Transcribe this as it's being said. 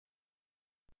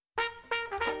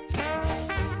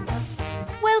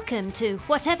Welcome to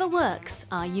Whatever Works,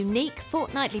 our unique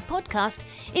fortnightly podcast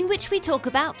in which we talk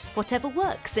about whatever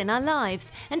works in our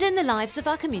lives and in the lives of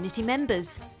our community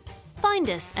members. Find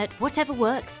us at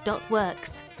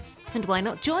whateverworks.works. And why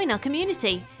not join our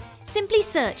community? Simply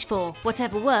search for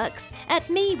Whatever Works at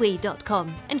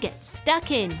MeWe.com and get stuck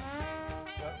in.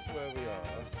 That's where we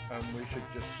are, and we should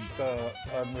just start.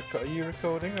 Are you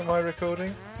recording? Am I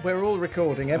recording? We're all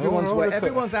recording. Everyone's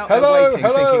out Hello, there waiting,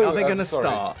 thinking, are they going to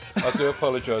start? I do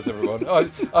apologise, everyone.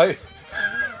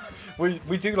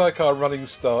 We do like our running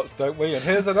starts, don't we? And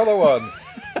here's another one.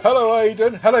 Hello,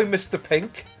 Aidan. Hello, Mr.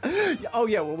 Pink. Oh,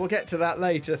 yeah, well, we'll get to that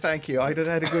later. Thank you. I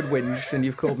had a good whinge, and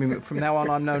you've called me, from now on,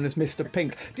 I'm known as Mr.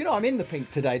 Pink. Do you know, I'm in the pink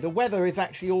today. The weather is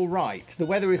actually all right. The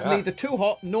weather is neither too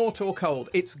hot nor too cold.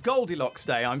 It's Goldilocks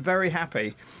Day. I'm very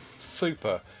happy.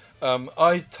 Super.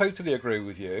 I totally agree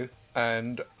with you.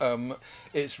 And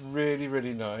it's really,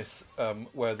 really nice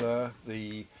weather.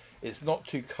 It's not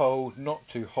too cold, not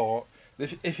too hot.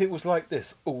 If it was like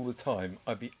this all the time,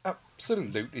 I'd be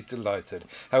absolutely delighted.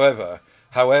 However,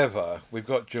 we've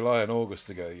got July and August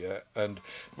to go yet. And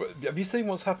have you seen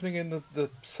what's happening in the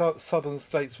southern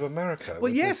states of America?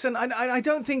 Well, yes, and I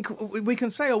don't think we can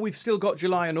say, we've still got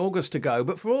July and August to go.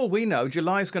 But for all we know,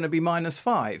 July's going to be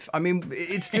 -5. I mean,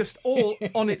 it's just all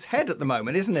on its head at the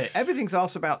moment, isn't it? Everything's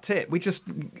arse about tit. We just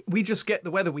get the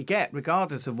weather we get,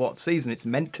 regardless of what season it's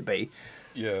meant to be.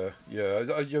 Yeah,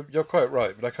 you're quite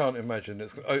right, but I can't imagine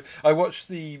I watched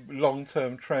the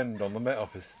long-term trend on the Met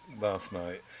Office last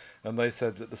night, and they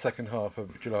said that the second half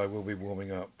of July will be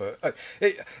warming up. But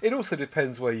it also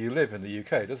depends where you live in the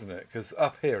UK, doesn't it? Because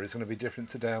up here it's going to be different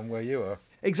to down where you are.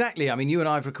 Exactly. I mean, you and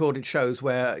I have recorded shows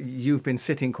where you've been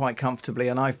sitting quite comfortably,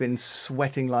 and I've been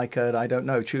sweating like I don't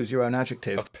know, choose your own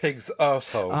adjective. A pig's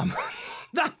arsehole.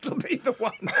 That'll be the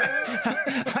one.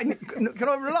 Can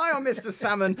I rely on Mr.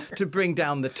 Salmon to bring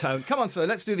down the tone? Come on, sir,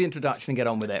 let's do the introduction and get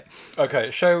on with it.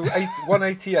 Okay, show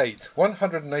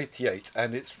 188,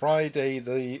 and it's Friday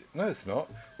No, it's not.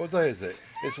 What day is it?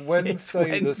 It's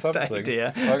Wednesday the something.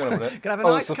 Dear. Hang on a minute. Can I have a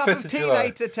nice cup of tea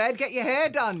later, Ted? Get your hair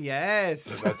done,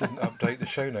 yes. I didn't update the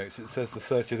show notes. It says the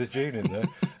 30th of June in there.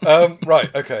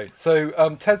 Right, okay. So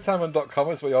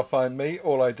tedsalmon.com is where you'll find me.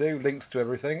 All I do, links to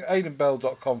everything.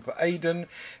 aidanbell.com for Aidan.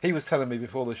 He was telling me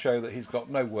before the show that he's got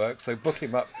no work, so book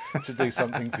him up to do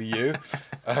something for you,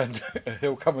 and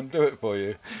he'll come and do it for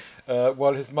you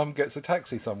while his mum gets a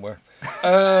taxi somewhere.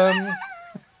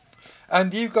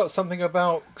 And you've got something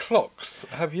about clocks,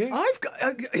 have you? I've got,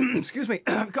 excuse me,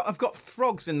 I've got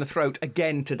frogs in the throat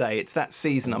again today. It's that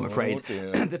season, I'm afraid.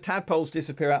 The tadpoles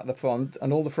disappear out of the pond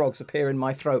and all the frogs appear in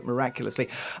my throat miraculously.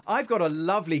 I've got a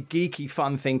lovely, geeky,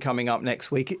 fun thing coming up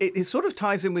next week. It sort of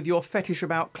ties in with your fetish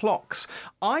about clocks.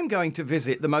 I'm going to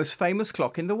visit the most famous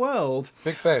clock in the world.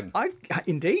 Big Ben.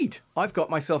 Indeed. I've got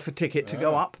myself a ticket to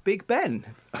go up Big Ben.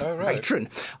 Oh, right. Patron.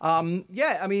 I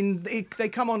mean, they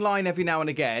come online every now and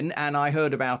again, and I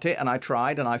heard about it, and I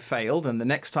tried, and I failed, and the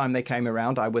next time they came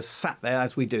around, I was sat there,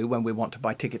 as we do when we want to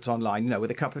buy tickets online,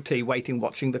 with a cup of tea, waiting,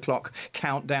 watching the clock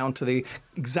count down to the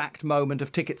exact moment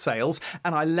of ticket sales,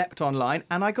 and I leapt online,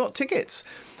 and I got tickets.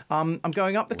 I'm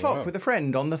going up the clock with a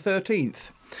friend on the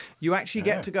 13th. You actually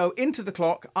get to go into the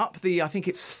clock, up I think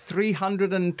it's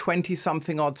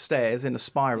 320-something odd stairs in a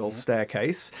spiral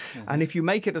staircase. And if you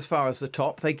make it as far as the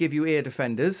top, they give you ear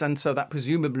defenders. And so that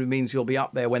presumably means you'll be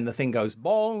up there when the thing goes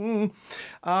bong.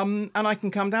 And I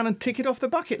can come down and tick it off the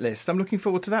bucket list. I'm looking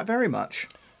forward to that very much.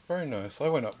 Very nice. I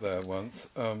went up there once.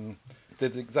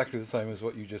 Did exactly the same as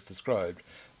what you just described.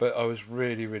 But I was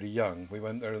really, really young. We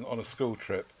went there on a school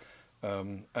trip.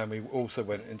 And we also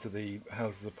went into the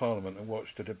Houses of Parliament and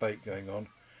watched a debate going on.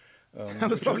 That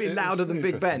was probably louder than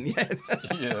Big Ben, yeah.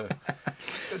 Yeah.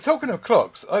 Talking of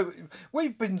clocks,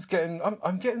 we've been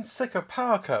I'm getting sick of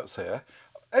power cuts here.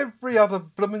 Every other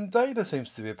blooming day there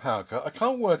seems to be a power cut. I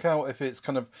can't work out if it's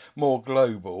kind of more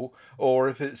global or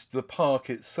if it's the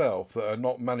park itself that are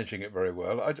not managing it very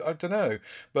well. I don't know,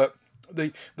 but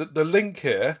the link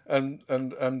here, and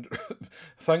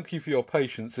thank you for your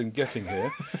patience in getting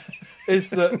here,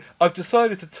 is that I've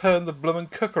decided to turn the bloomin'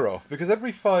 cooker off because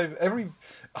every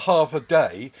half a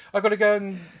day I've got to go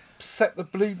and set the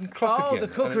bleeding clock again. Oh, the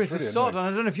cooker is a sod, and I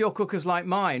don't know if your cooker's like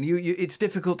mine. It's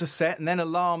difficult to set, and then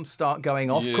alarms start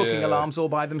going off, cooking alarms all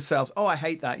by themselves. Oh, I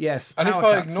hate that. Yes, and power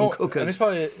cuts and cookers.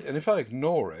 And if I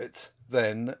ignore it,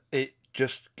 then it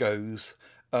just goes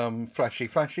flashy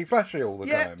all the time.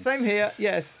 Yeah, same here,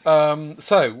 yes.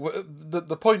 So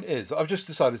the point is, I've just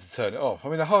decided to turn it off. I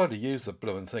mean, I hardly use the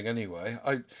blooming thing anyway.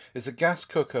 It's a gas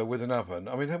cooker with an oven.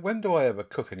 I mean, when do I ever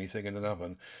cook anything in an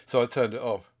oven? So I turned it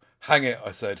off. Hang it,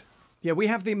 I said. Yeah, we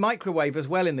have the microwave as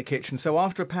well in the kitchen. So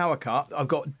after a power cut, I've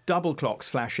got double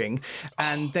clocks flashing,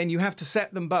 and then you have to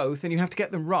set them both, and you have to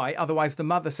get them right. Otherwise, the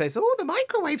mother says, "Oh, the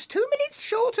microwave's 2 minutes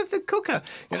short of the cooker."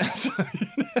 You know, so,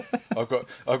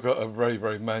 I've got a very,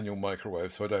 very manual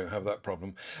microwave, so I don't have that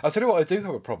problem. I'll tell you what I do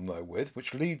have a problem though with,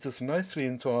 which leads us nicely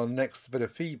into our next bit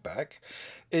of feedback,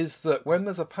 is that when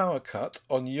there's a power cut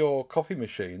on your coffee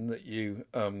machine that you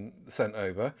sent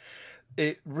over,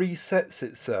 it resets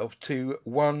itself to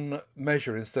one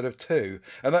measure instead of two,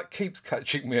 and that keeps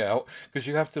catching me out because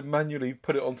you have to manually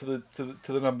put it onto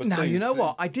the number two. now, you know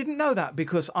what? I didn't know that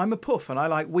because I'm a puff and I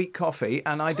like weak coffee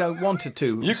and I don't want it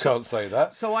to. You can't say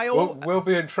that. So we'll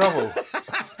be in trouble.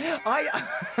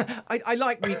 I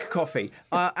like weak coffee,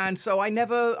 and so I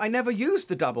never used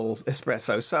the double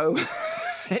espresso. So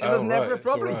it was never a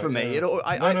problem for me. Yeah.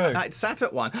 I sat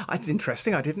at one. It's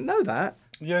interesting. I didn't know that.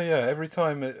 Yeah. Every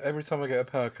time I get a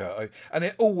power cut, and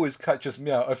it always catches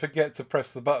me out. I forget to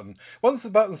press the button. Once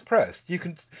the button's pressed, you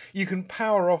can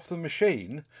power off the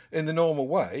machine in the normal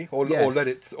way, or let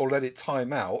it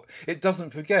time out. It doesn't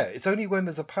forget. It's only when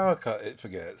there's a power cut it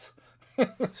forgets.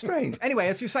 Strange. Anyway,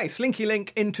 as you say, slinky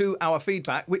link into our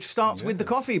feedback, which starts with the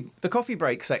coffee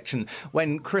break section,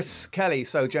 when Chris Kelly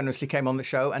so generously came on the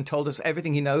show and told us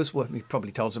everything he knows. Well, he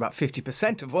probably told us about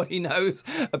 50% of what he knows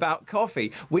about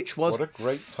coffee, which was... What a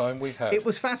great time we had. It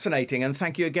was fascinating, and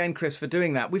thank you again, Chris, for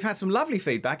doing that. We've had some lovely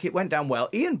feedback. It went down well.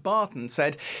 Ian Barton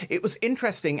said, it was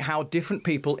interesting how different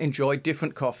people enjoy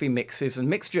different coffee mixes and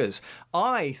mixtures.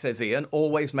 I, says Ian,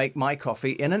 always make my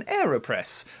coffee in an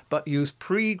AeroPress, but use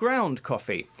pre-ground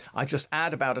coffee. I just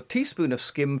add about a teaspoon of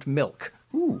skimmed milk.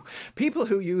 Ooh. People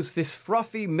who use this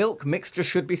frothy milk mixture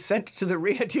should be sent to the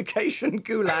re-education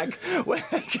gulag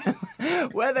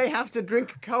where they have to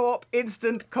drink co-op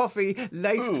instant coffee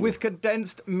laced with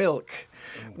condensed milk.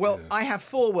 Well, I have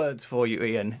 4 words for you,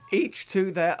 Ian. Each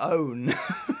to their own.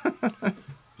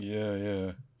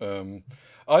 Yeah.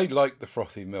 I like the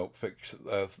frothy milk fix.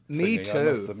 Me thingy, too. I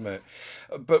must admit.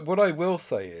 But what I will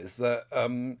say is that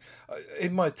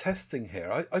in my testing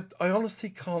here, I honestly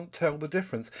can't tell the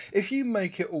difference. If you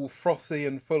make it all frothy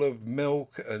and full of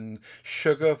milk and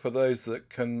sugar, for those that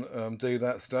can do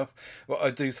that stuff, well, I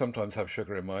do sometimes have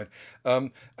sugar in mine,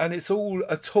 and it's all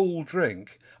a tall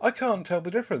drink, I can't tell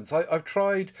the difference. I've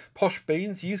tried posh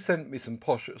beans. You sent me some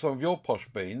of your posh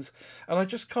beans, and I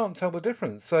just can't tell the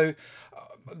difference. So,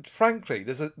 frankly,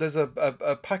 there's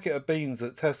a packet of beans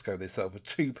at Tesco they sell for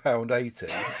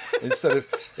 £2.80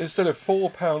 instead of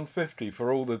 £4.50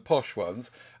 for all the posh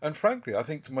ones. And frankly, I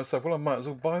think to myself, well, I might as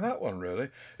well buy that one really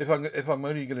if I'm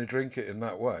only going to drink it in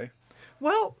that way.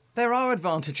 Well, there are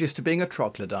advantages to being a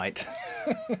troglodyte.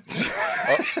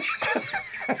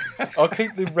 I'll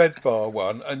keep the red bar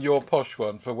one and your posh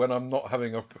one for when I'm not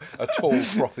having a tall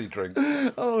frothy drink.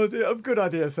 Oh, dear, good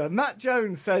idea, sir. Matt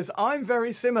Jones says, I'm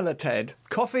very similar, Ted.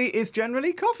 Coffee is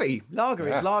generally coffee. Lager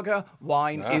is lager.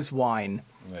 Wine is wine.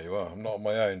 There you are. I'm not on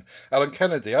my own. Alan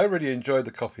Kennedy, I really enjoyed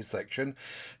the coffee section.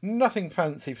 Nothing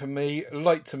fancy for me.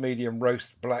 Light to medium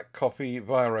roast black coffee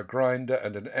via a grinder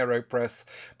and an AeroPress,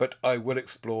 but I will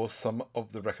explore some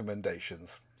of the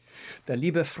recommendations. The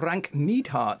liebe Frank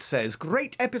Neidhart says,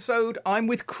 great episode. I'm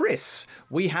with Chris.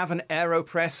 We have an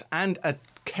AeroPress and a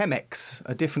Chemex,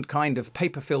 a different kind of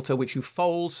paper filter which you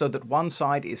fold so that one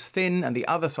side is thin and the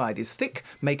other side is thick,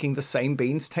 making the same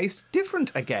beans taste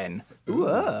different again. Ooh.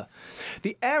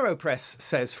 The AeroPress,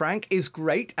 says Frank, is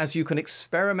great as you can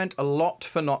experiment a lot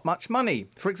for not much money.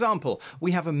 For example,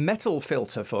 we have a metal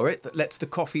filter for it that lets the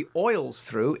coffee oils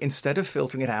through instead of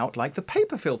filtering it out like the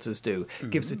paper filters do.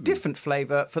 Gives a different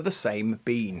flavour for the same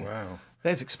bean. Wow.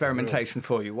 There's experimentation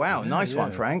for you. Wow, nice one,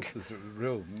 Frank. It's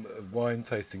real wine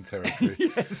tasting territory.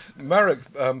 Yes. Marek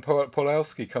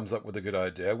Polowski comes up with a good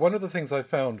idea. One of the things I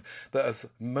found that has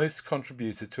most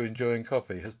contributed to enjoying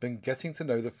coffee has been getting to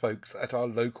know the folks at our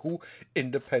local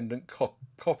independent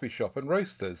coffee shop and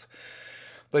roasters.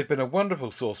 They've been a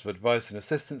wonderful source of advice and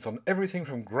assistance on everything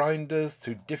from grinders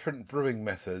to different brewing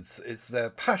methods. It's their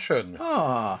passion.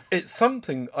 It's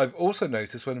something I've also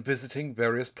noticed when visiting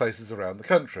various places around the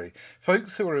country.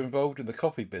 Folks who are involved in the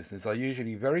coffee business are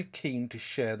usually very keen to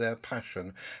share their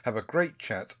passion, have a great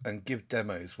chat and give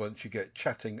demos once you get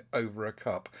chatting over a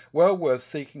cup. Well worth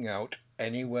seeking out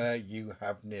anywhere you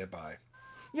have nearby.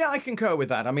 Yeah, I concur with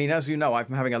that. I mean, as you know,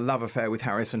 I'm having a love affair with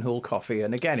Harrison Hall coffee,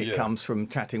 and again, it comes from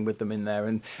chatting with them in there.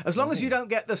 And as long as you don't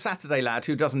get the Saturday lad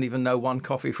who doesn't even know one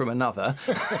coffee from another,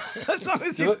 as long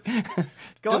as you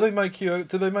do they make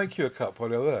you a cup while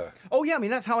you're there? Oh yeah, I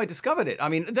mean that's how I discovered it. I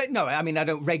mean, I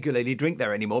don't regularly drink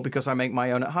there anymore because I make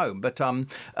my own at home. But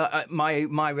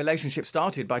my relationship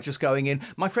started by just going in.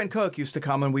 My friend Kirk used to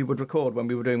come and we would record when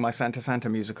we were doing my Santa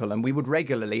musical, and we would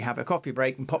regularly have a coffee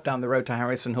break and pop down the road to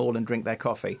Harrison Hall and drink their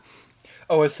coffee.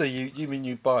 Oh, I see. You mean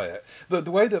you buy it? The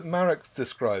way that Marek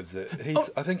describes it,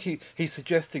 I think he's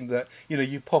suggesting that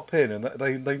you pop in and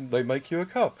they make you a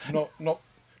cup,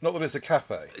 not that it's a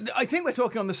cafe. I think we're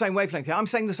talking on the same wavelength here. I'm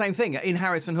saying the same thing. In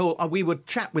Harrison Hall, we would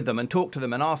chat with them and talk to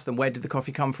them and ask them where did the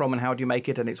coffee come from and how do you make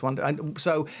it, and it's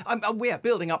so we are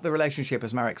building up the relationship,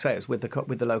 as Marek says, with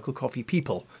the local coffee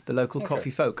people, the local coffee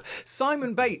folk.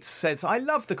 Simon Bates says, I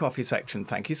love the coffee section.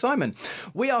 Thank you, Simon.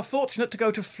 We are fortunate to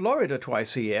go to Florida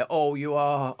twice a year. Oh, you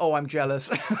are. Oh, I'm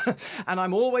jealous. And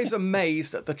I'm always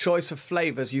amazed at the choice of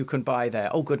flavours you can buy there.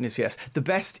 Oh, goodness, yes. The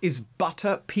best is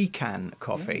butter pecan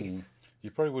coffee. You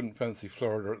probably wouldn't fancy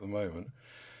Florida at the moment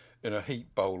in a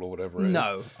heat bowl or whatever it is.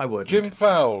 No, I wouldn't. Jim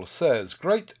Fowle says,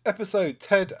 great episode,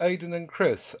 Ted, Aidan and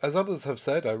Chris. As others have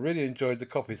said, I really enjoyed the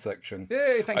coffee section.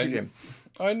 Yay, thank you, Jim.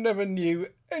 I never knew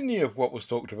any of what was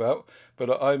talked about,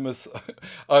 but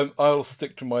I'll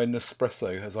stick to my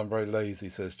Nespresso as I'm very lazy,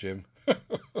 says Jim.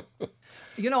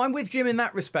 I'm with Jim in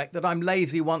that respect, that I'm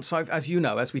lazy once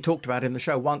as we talked about in the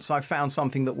show, once I've found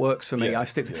something that works for me, I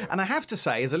stick to it. And I have to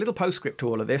say, as a little postscript to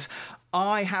all of this,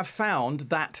 I have found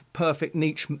that perfect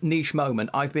niche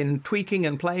moment. I've been tweaking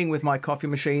and playing with my coffee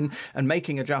machine and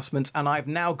making adjustments, and I've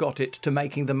now got it to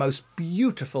making the most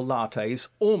beautiful lattes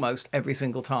almost every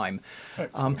single time.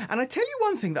 And I tell you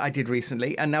one thing that I did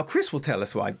recently, and now Chris will tell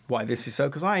us why this is so,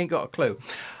 because I ain't got a clue.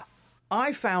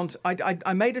 I found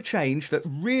I made a change that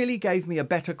really gave me a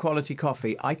better quality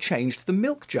coffee. I changed the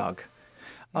milk jug.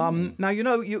 Now,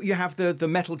 you have the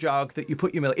metal jug that you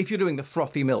put your milk. If you're doing the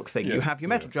frothy milk thing, you have your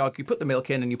metal jug, you put the milk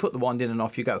in and you put the wand in and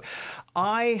off you go.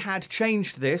 I had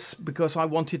changed this because I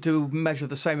wanted to measure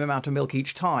the same amount of milk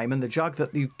each time, and the jug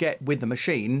that you get with the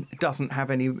machine doesn't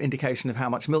have any indication of how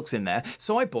much milk's in there.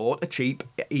 So I bought a cheap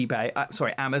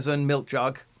Amazon milk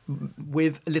jug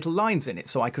with little lines in it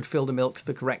so I could fill the milk to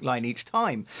the correct line each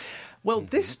time. Well,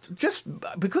 this, just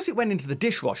because it went into the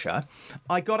dishwasher,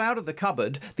 I got out of the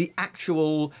cupboard the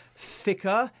actual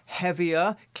thicker,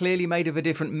 heavier, clearly made of a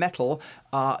different metal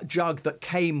jug that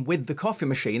came with the coffee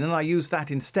machine, and I used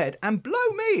that instead, and blow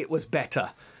me, it was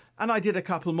better. And I did a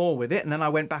couple more with it, and then I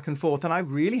went back and forth, and I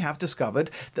really have discovered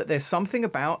that there's something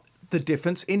about the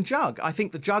difference in jug. I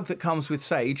think the jug that comes with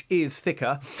Sage is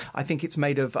thicker. I think it's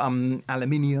made of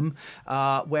aluminium,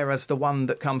 whereas the one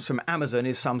that comes from Amazon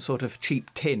is some sort of cheap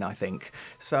tin, I think.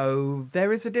 So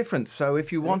there is a difference. So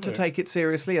if you want to take it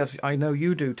seriously, as I know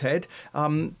you do, Ted,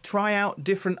 try out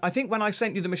different... I think when I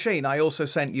sent you the machine, I also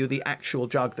sent you the actual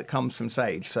jug that comes from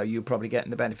Sage, so you're probably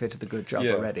getting the benefit of the good jug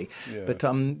already. Yeah. But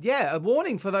a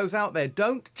warning for those out there,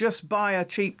 don't just buy a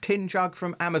cheap tin jug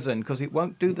from Amazon, because it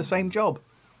won't do the same job.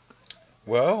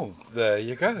 Well, there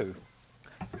you go.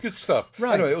 Good stuff.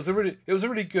 Right. Anyway, it was a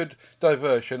really good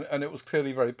diversion, and it was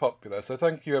clearly very popular. So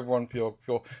thank you everyone for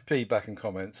your feedback and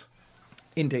comments.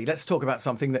 Indeed. Let's talk about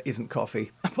something that isn't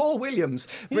coffee. Paul Williams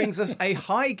brings us a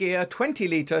High Gear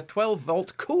 20-litre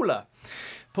 12-volt cooler.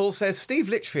 Paul says Steve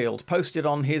Litchfield posted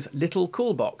on his little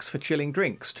cool box for chilling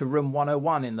drinks to Room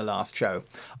 101 in the last show.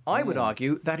 I would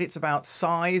argue that it's about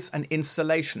size and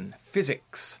insulation,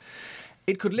 physics.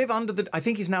 It could live under the... I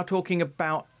think he's now talking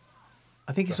about...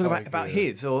 I think he's talking about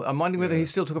his, or I'm wondering whether he's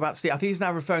still talking about Steve. I think he's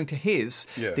now referring to his,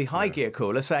 the High Gear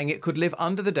cooler, saying it could live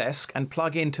under the desk and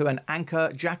plug into an Anker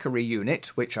Jackery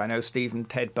unit, which I know Steve and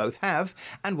Ted both have,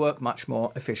 and work much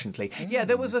more efficiently. Yeah,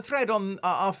 there was a thread on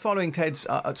following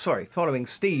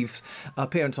Steve's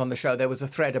appearance on the show. There was a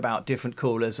thread about different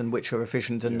coolers and which are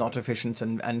efficient and not efficient,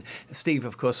 and Steve,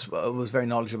 of course, was very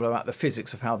knowledgeable about the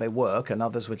physics of how they work, and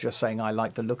others were just saying, I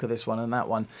like the look of this one and that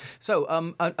one. So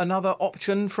another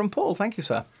option from Paul. Thank you,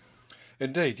 sir.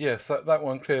 Indeed, yes. That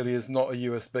one clearly is not a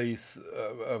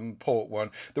USB port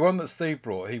one. The one that Steve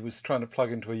brought, he was trying to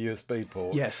plug into a USB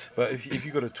port. Yes. But if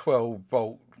you've got a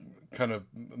 12-volt kind of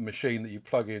machine that you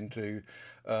plug into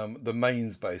the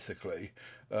mains, basically,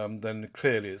 then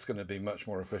clearly it's going to be much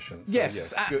more efficient. So,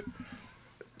 yes.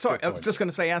 Sorry, I was just going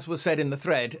to say, as was said in the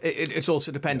thread, it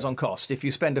also depends on cost. If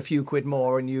you spend a few quid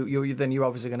more, and then you're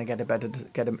obviously going to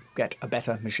get a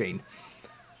better machine.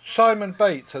 Simon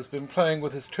Bates has been playing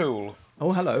with his tool.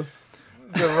 Oh, hello.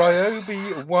 The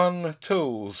Ryobi One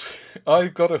tools.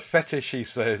 I've got a fetish, he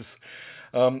says.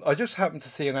 I just happened to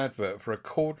see an advert for a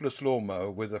cordless lawnmower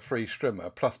with a free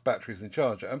strimmer plus batteries and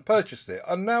charger and purchased it.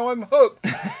 And now I'm hooked.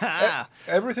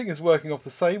 Everything is working off the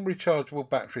same rechargeable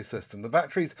battery system. The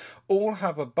batteries all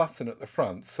have a button at the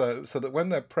front so that when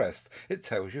they're pressed, it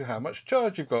tells you how much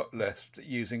charge you've got left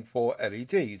using 4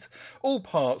 LEDs. All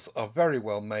parts are very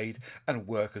well made and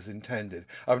work as intended.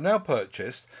 I've now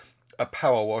purchased a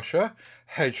power washer,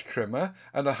 hedge trimmer,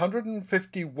 and a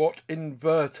 150-watt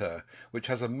inverter, which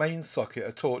has a main socket,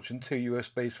 a torch, and 2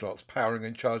 USB slots powering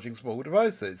and charging small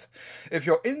devices. If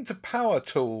you're into power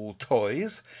tool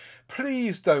toys,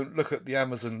 please don't look at the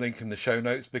Amazon link in the show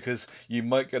notes because you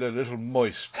might get a little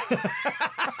moist.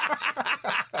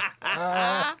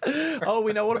 Oh,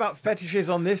 we know all about fetishes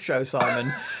on this show,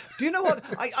 Simon. Do you know what?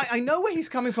 I know where he's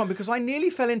coming from because I nearly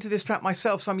fell into this trap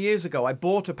myself some years ago. I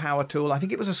bought a power tool, I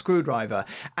think it was a screwdriver,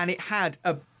 and it had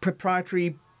a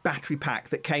proprietary battery pack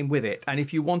that came with it. And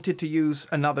if you wanted to use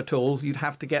another tool, you'd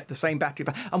have to get the same battery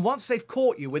pack. And once they've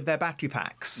caught you with their battery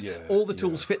packs, all the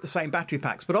tools fit the same battery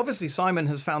packs. But obviously Simon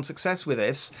has found success with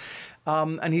this,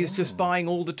 and he's just buying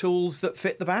all the tools that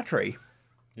fit the battery.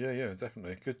 Yeah,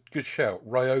 definitely. Good shout.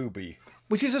 Ryobi.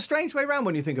 Which is a strange way around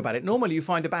when you think about it. Normally you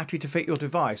find a battery to fit your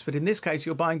device, but in this case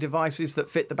you're buying devices that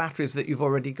fit the batteries that you've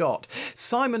already got.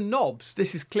 Simon Nobbs,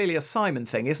 this is clearly a Simon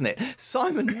thing, isn't it?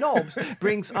 Simon Nobbs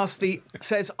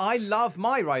says, I love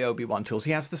my Ryobi One tools.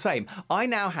 He has the same. I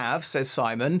now have, says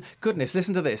Simon, goodness,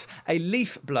 listen to this, a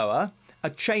leaf blower, a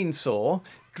chainsaw,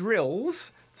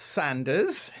 drills,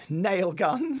 sanders, nail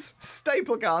guns,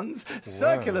 staple guns,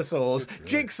 circular saws,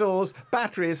 jigsaws,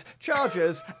 batteries,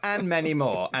 chargers, and many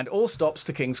more. And all stops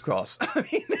to King's Cross. I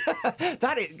mean,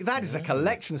 that is a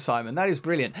collection, Simon. That is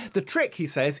brilliant. The trick, he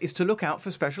says, is to look out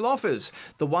for special offers.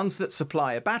 The ones that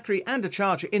supply a battery and a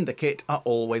charger in the kit are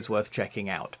always worth checking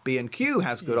out. B&Q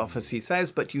has good offers, he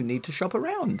says, but you need to shop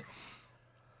around.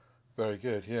 Very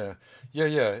good, yeah.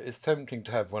 It's tempting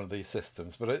to have one of these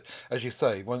systems, but as you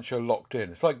say, once you're locked in,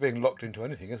 it's like being locked into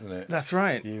anything, isn't it? That's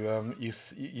right. You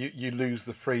lose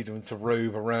the freedom to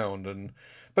rove around,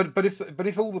 but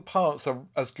if all the parts are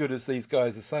as good as these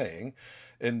guys are saying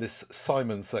in this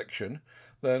Simon section,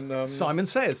 then Simon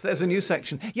says there's a new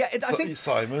section. Yeah, I think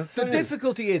Simon says. The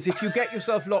difficulty is if you get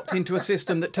yourself locked into a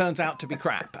system that turns out to be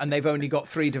crap and they've only got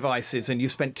 3 devices and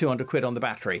you've spent 200 quid on the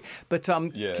battery. But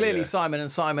clearly Simon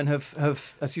and Simon have,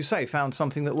 as you say, found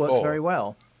something that works very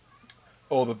well.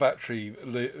 Or the battery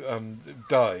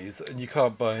dies and you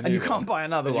can't buy a new one. And you can't buy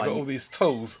another one. You've got all these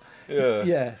tools.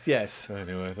 Yeah. Yes.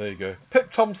 Anyway, there you go.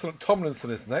 Pip Tomlinson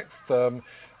is next.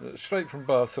 Straight from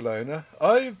Barcelona.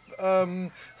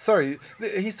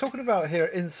 He's talking about here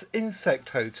insect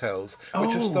hotels,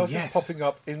 which have started popping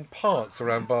up in parks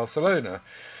around Barcelona.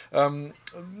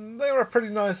 They were a pretty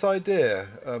nice idea,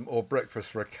 or breakfast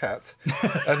for a cat.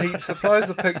 And he supplies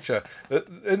a picture.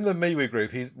 In the MeWe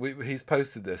group, he's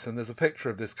posted this, and there's a picture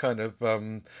of this kind of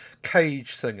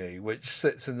cage thingy, which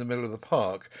sits in the middle of the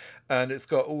park, and it's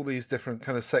got all these different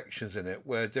kind of sections in it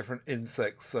where different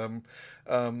insects are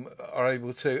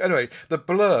able to... Anyway, the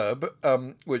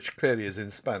blurb, which clearly is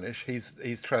in Spanish,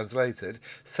 he's translated,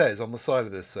 says on the side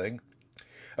of this thing,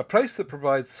 a place that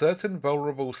provides certain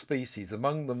vulnerable species,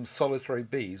 among them solitary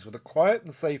bees, with a quiet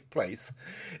and safe place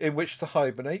in which to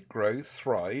hibernate, grow,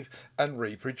 thrive, and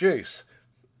reproduce.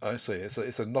 I see.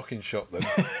 It's a knocking shot then.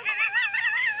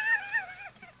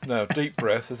 Now, deep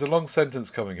breath. There's a long sentence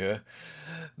coming here.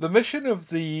 The mission of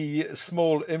the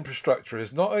small infrastructure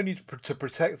is not only to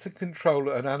protect and control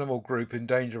an animal group in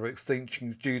danger of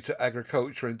extinction due to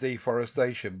agriculture and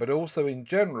deforestation, but also in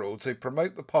general to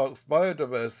promote the park's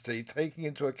biodiversity, taking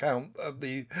into account that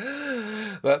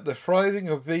the thriving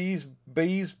of bees,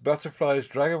 butterflies,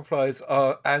 dragonflies,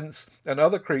 ants, and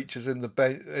other creatures of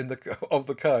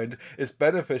the kind is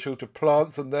beneficial to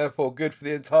plants and therefore good for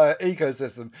the entire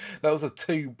ecosystem. That was a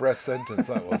 2-breath sentence.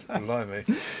 That was, blimey.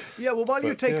 Yeah, well, while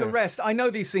you take a rest, I know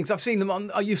these things. I've seen them on.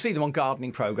 You see them on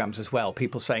gardening programs as well.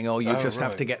 People saying, "You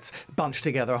have to bunch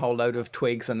together a whole load of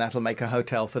twigs, and that'll make a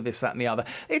hotel for this, that, and the other."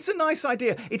 It's a nice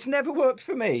idea. It's never worked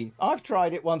for me. I've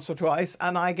tried it once or twice,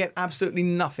 and I get absolutely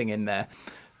nothing in there.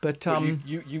 But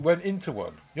you went into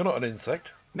one. You're not an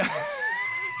insect.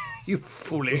 You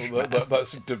foolish man.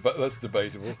 That's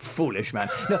debatable. Foolish man.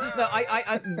 No,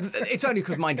 I it's only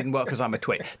because mine didn't work because I'm a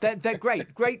twit. They're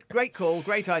great call,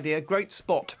 great idea, great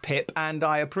spot, Pip, and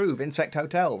I approve insect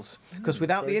hotels. Because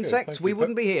without the insects, we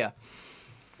wouldn't be here.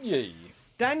 Yay.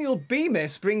 Daniel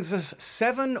Bemis brings us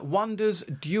Seven Wonders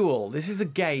Duel. This is a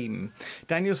game.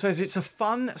 Daniel says it's a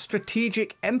fun,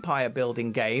 strategic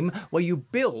empire-building game where you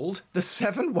build the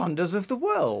seven wonders of the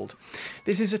world.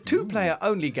 This is a two-player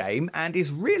only game and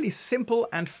is really simple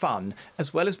and fun,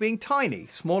 as well as being tiny,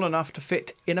 small enough to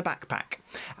fit in a backpack,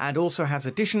 and also has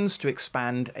additions to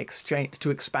expand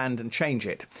and change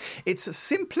it. It's a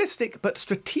simplistic but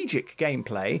strategic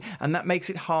gameplay, and that makes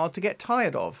it hard to get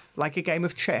tired of, like a game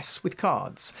of chess with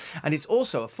cards. And it's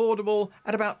also affordable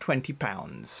at about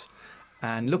 £20.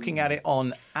 And looking at it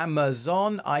on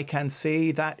Amazon, I can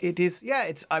see that it is. Yeah,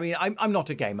 it's. I mean, I'm not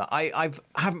a gamer. I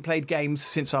haven't played games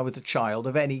since I was a child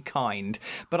of any kind.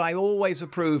 But I always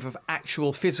approve of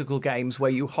actual physical games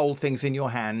where you hold things in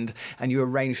your hand and you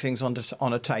arrange things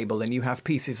on a table and you have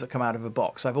pieces that come out of a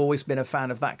box. I've always been a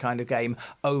fan of that kind of game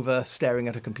over staring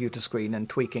at a computer screen and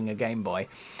tweaking a Game Boy.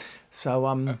 So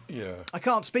I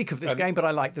can't speak of this game, but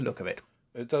I like the look of it.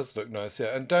 It does look nice,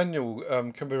 yeah. And Daniel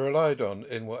can be relied on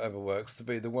in Whatever Works to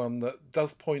be the one that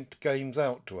does point games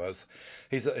out to us.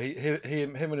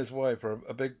 Him and his wife are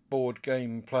a big board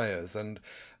game players, and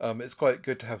it's quite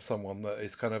good to have someone that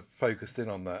is kind of focused in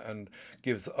on that and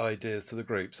gives ideas to the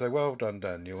group. So well done,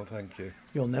 Daniel. Thank you.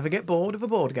 You'll never get bored of a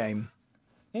board game.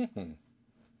 Mm-hmm.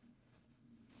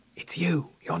 It's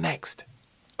you. You're next.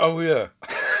 Oh, yeah.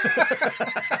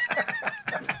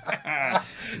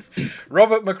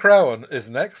 Robert McCrowan is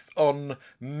next on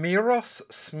Miros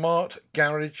Smart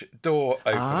Garage Door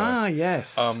Opener. Ah,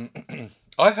 yes.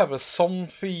 I have a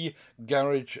Somfy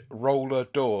Garage Roller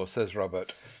Door, says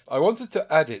Robert. I wanted to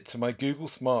add it to my Google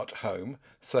Smart Home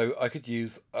so I could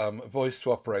use voice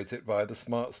to operate it via the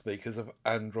smart speakers of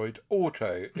Android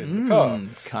Auto in the car.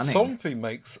 Cunning. Somfy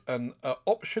makes an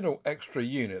optional extra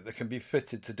unit that can be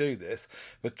fitted to do this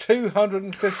for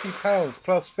 £250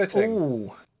 plus fitting.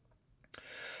 Ooh.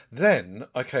 Then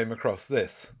I came across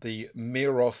this, the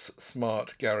Miros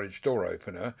Smart Garage Door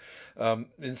Opener.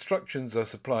 Instructions are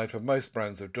supplied for most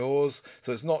brands of doors,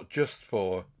 so it's not just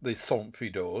for the Somfy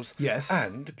doors. Yes.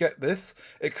 And, get this,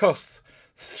 it costs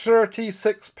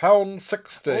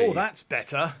 £36.60. Oh, that's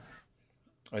better.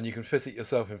 And you can fit it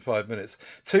yourself in 5 minutes.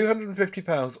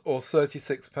 £250 or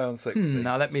 £36.60.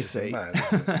 Now let me see. Mad,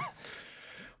 isn't it?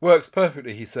 Works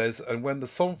perfectly, he says, and when the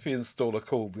Somfy installer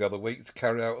called the other week to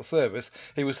carry out a service,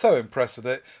 he was so impressed with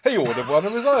it, he ordered one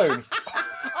of his own.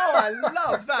 Oh, I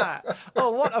love that. Oh,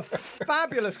 what a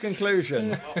fabulous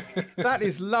conclusion. That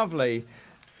is lovely.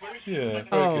 Yeah.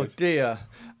 Oh, Good. dear.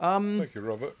 Thank you,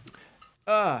 Robert.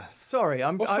 Sorry,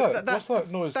 What's that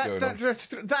noise going on?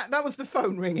 That was the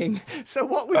phone ringing. So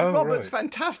what with Robert's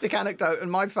fantastic anecdote and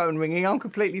my phone ringing, I'm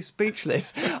completely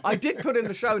speechless. I did put in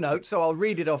the show notes, so I'll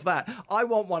read it off that. I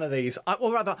want one of these. I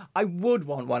would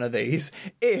want one of these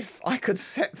if I could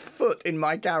set foot in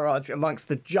my garage amongst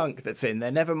the junk that's in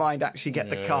there, never mind actually get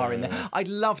the car in there. I'd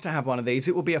love to have one of these.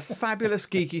 It would be a fabulous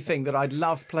geeky thing that I'd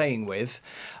love playing with.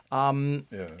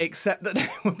 Except that it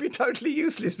would be totally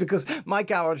useless because my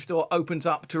garage door opens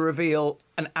up to reveal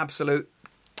an absolute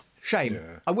shame.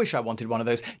 Yeah. I wish I wanted one of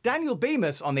those. Daniel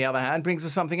Bemis, on the other hand, brings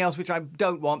us something else which I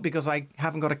don't want because I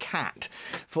haven't got a cat.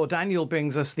 For Daniel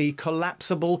brings us the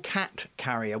collapsible cat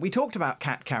carrier. We talked about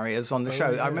cat carriers on the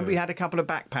show. Yeah. I remember we had a couple of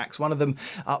backpacks. One of them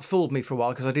fooled me for a while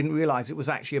because I didn't realise it was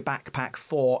actually a backpack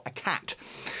for a cat.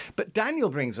 But Daniel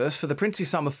brings us, for the princely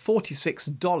sum of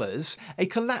 $46, a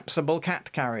collapsible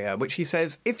cat carrier, which he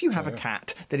says, if you have a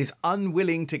cat that is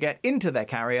unwilling to get into their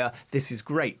carrier, this is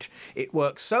great. It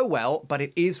works so well, but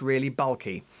it is really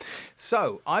bulky.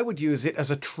 So I would use it as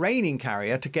a training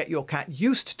carrier to get your cat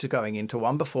used to going into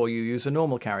one before you use a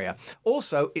normal carrier.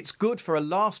 Also, it's good for a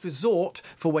last resort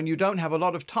for when you don't have a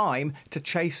lot of time to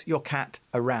chase your cat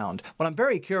around. Well, I'm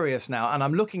very curious now, and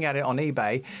I'm looking at it on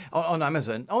eBay, on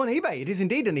Amazon. Oh, on eBay. It is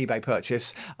indeed an eBay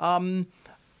purchase. I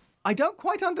don't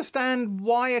quite understand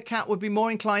why a cat would be more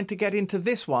inclined to get into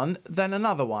this one than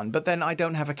another one, but then I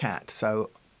don't have a cat, so,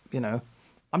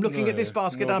 I'm looking at this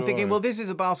basket and I'm thinking, well, this is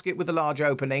a basket with a large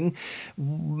opening.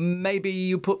 Maybe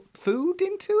you put food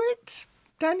into it,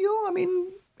 Daniel? I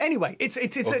mean, anyway,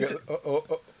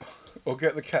 Or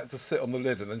get the cat to sit on the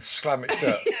lid and then slam it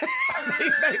shut.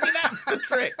 Maybe that's the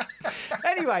trick.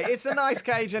 Anyway, it's a nice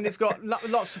cage and it's got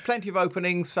plenty of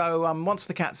openings. So once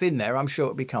the cat's in there, I'm sure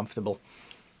it'll be comfortable.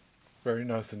 Very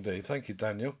nice indeed. Thank you,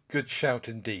 Daniel. Good shout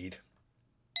indeed.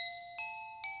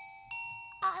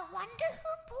 I wonder who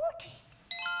bought it.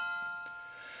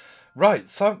 Right,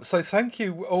 so thank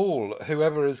you all,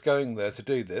 whoever is going there to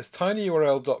do this.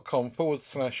 tinyurl.com/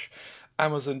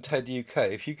 Amazon TED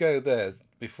UK. If you go there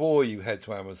before you head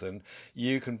to Amazon,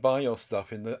 you can buy your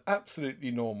stuff in the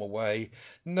absolutely normal way.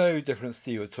 No difference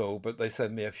to you at all, but they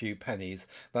send me a few pennies.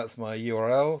 That's my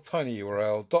URL,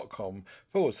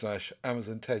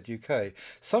 tinyurl.com/Amazon TED UK.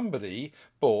 Somebody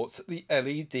bought the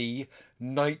LED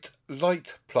night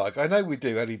light plug. I know we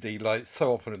do LED lights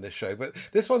so often in this show, but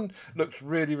this one looks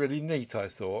really, really neat, I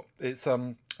thought. It's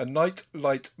a night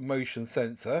light motion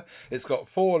sensor. It's got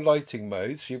 4 lighting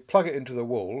modes. You plug it into the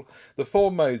wall. The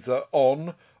 4 modes are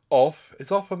on, off.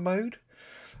 Is off a mode?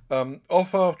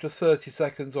 Off after 30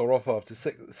 seconds or off after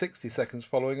 60 seconds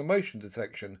following a motion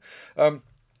detection.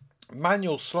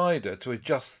 Manual slider to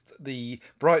adjust the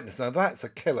brightness. Now that's a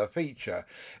killer feature.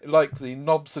 Like the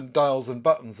knobs and dials and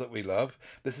buttons that we love,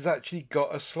 this has actually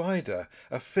got a slider,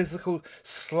 a physical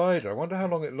slider. I wonder how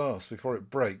long it lasts before it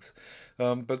breaks.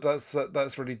 But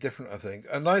that's really different, I think.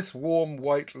 A nice warm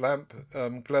white lamp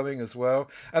glowing as well.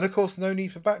 And of course no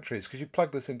need for batteries because you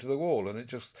plug this into the wall and it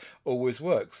just always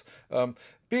works.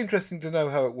 Be interesting to know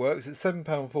how it works. It's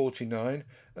 £7.49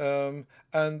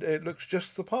 and it looks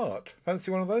just the part. Fancy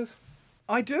one of those?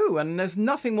 I do, and there's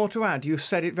nothing more to add. You've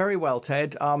said it very well,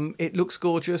 Ted. It looks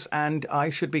gorgeous, and I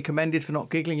should be commended for not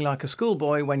giggling like a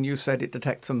schoolboy when you said it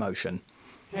detects a motion.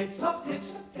 Ted's Top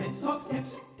Tips, Ted's Top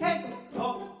Tips, Ted's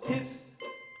Top Tips.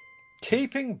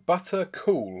 Keeping butter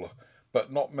cool,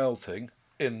 but not melting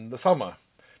in the summer.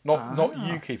 Not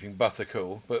you keeping butter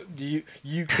cool, but you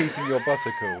keeping your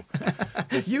butter cool.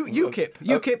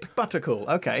 UKIP butter cool.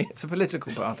 Okay, it's a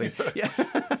political party. Yeah.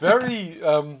 Very.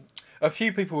 A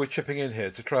few people were chipping in here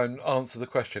to try and answer the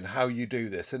question how you do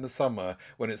this in the summer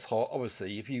when it's hot.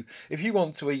 Obviously, if you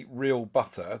want to eat real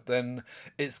butter, then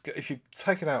if you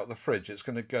take it out of the fridge, it's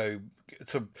going to go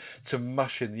to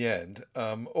mush in the end.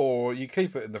 Or you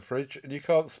keep it in the fridge and you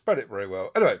can't spread it very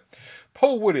well. Anyway,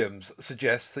 Paul Williams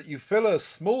suggests that you fill a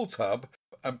small tub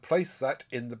and place that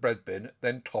in the bread bin,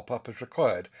 then top up as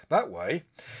required. That way,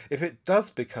 if it does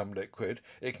become liquid,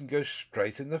 it can go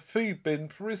straight in the food bin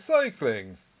for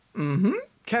recycling. Mm-hmm.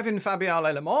 Kevin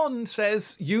Fabiale Lemon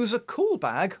says use a cool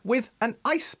bag with an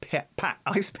ice pick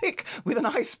with an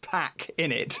ice pack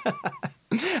in it.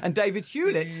 And David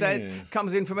Hewlett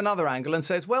comes in from another angle and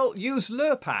says, well, use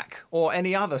Lurpak or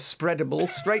any other spreadable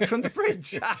straight from the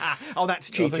fridge. Oh, that's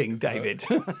cheating, David.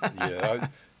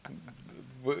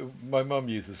 My mum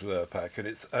uses Lurpak, and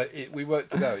we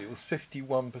worked it out. It was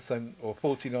 51% or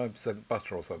 49%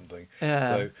 butter or something. Yeah.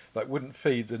 So that wouldn't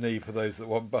feed the need for those that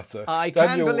want butter. I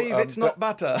can believe it's not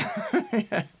butter.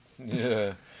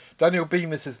 Yeah. Daniel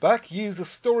Bemis is back. Use a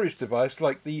storage device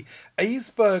like the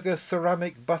Aesberger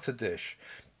ceramic butter dish.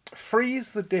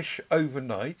 Freeze the dish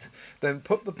overnight, then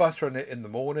put the butter in it in the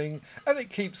morning, and it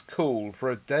keeps cool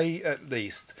for a day at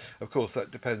least. Of course,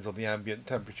 that depends on the ambient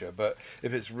temperature, but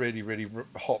if it's really, really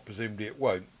hot, presumably it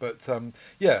won't. But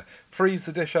freeze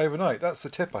the dish overnight. That's the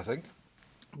tip, I think.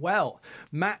 Well,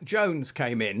 Matt Jones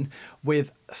came in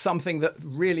with something that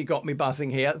really got me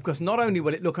buzzing here, because not only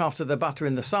will it look after the butter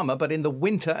in the summer, but in the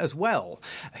winter as well.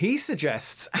 He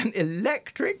suggests an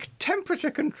electric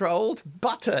temperature-controlled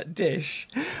butter dish,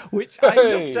 which I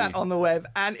looked at on the web,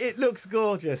 and it looks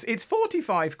gorgeous. It's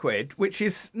 45 quid, which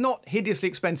is not hideously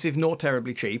expensive nor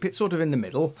terribly cheap. It's sort of in the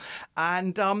middle.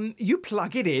 And you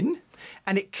plug it in,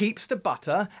 and it keeps the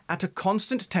butter at a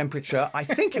constant temperature. I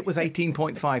think it was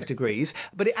 18.5 degrees,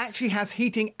 but it actually has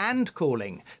heating and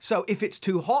cooling. So if it's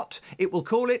too hot, it will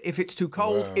cool it. If it's too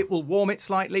cold, it will warm it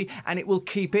slightly, and it will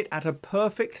keep it at a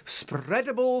perfect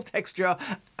spreadable texture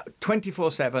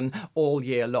 24/7 all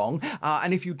year long.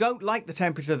 And if you don't like the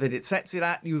temperature that it sets it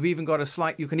at, you've even got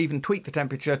you can even tweak the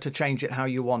temperature to change it how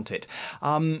you want it.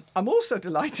 I'm also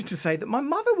delighted to say that my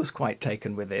mother was quite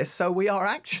taken with this. So we are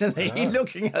actually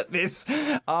looking at this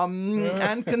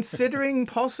and considering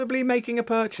possibly making a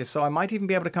purchase. So I might even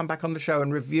be able to come back on the show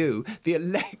and review the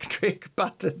electric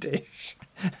butter dish.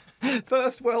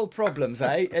 First world problems,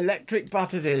 eh? Electric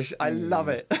butter dish. I love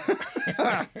it.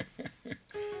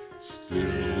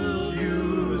 Still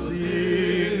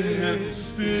using and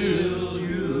still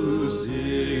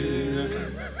using.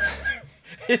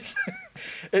 It's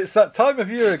that time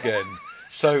of year again.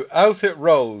 So out it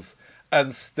rolls.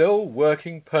 And still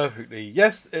working perfectly.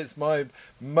 Yes, it's my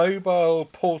mobile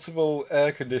portable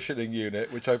air conditioning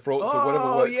unit, which I brought to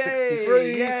Whatever Works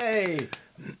 63. Yay!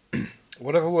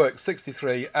 Whatever Works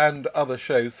 63 and other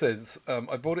shows since.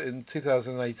 I bought it in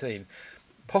 2018.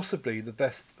 possibly the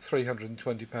best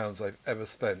 £320 I've ever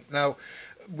spent. Now,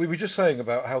 we were just saying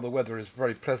about how the weather is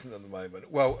very pleasant at the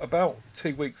moment. Well, about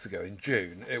 2 weeks ago in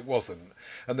June, it wasn't.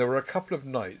 And there were a couple of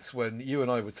nights when you and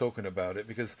I were talking about it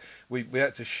because we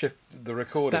had to shift the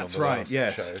recording That's on the right, last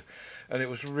yes. show. And it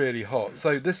was really hot.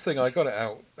 So this thing, I got it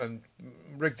out and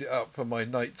rigged it up for my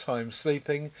nighttime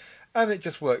sleeping, and it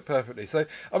just worked perfectly. So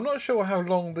I'm not sure how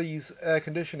long these air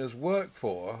conditioners work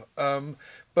for,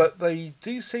 but they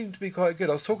do seem to be quite good.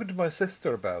 I was talking to my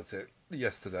sister about it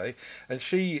yesterday, and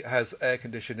she has air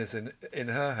conditioners in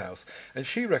her house, and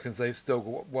she reckons they've still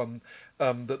got one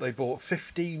that they bought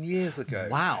 15 years ago.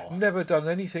 Wow. Never done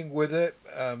anything with it,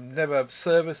 never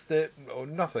serviced it or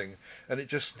nothing, and it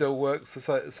just still works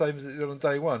the same as it did on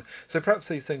day one. So perhaps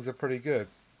these things are pretty good.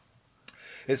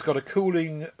 It's got a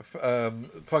cooling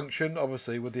function,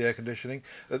 obviously, with the air conditioning,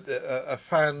 a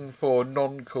fan for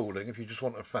non-cooling, if you just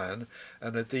want a fan,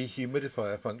 and a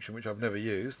dehumidifier function, which I've never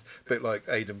used, a bit like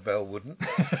Aidan Bell wouldn't.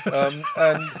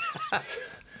 And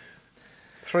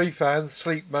 3 fans,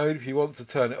 sleep mode, if you want to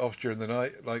turn it off during the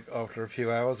night, like after a few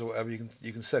hours or whatever,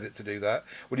 you can set it to do that.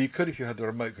 Well, you could if you had the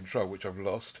remote control, which I've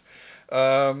lost.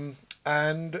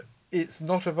 And it's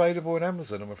not available in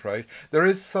Amazon, I'm afraid. There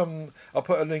is some, I'll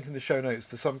put a link in the show notes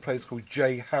to some place called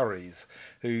J. Harry's,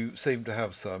 who seem to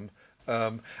have some.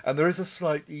 And there is a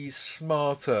slightly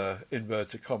smarter,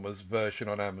 inverted commas, version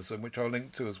on Amazon, which I'll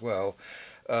link to as well,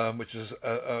 which is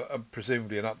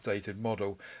presumably an updated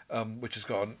model, which has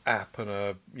got an app and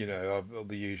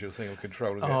the usual thing of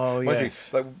controlling it. Oh, Mind yes.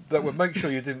 you, that would make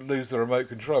sure you didn't lose the remote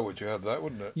control, which you had that,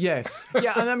 wouldn't it? Yes.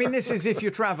 Yeah, and I mean, this is if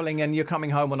you're travelling and you're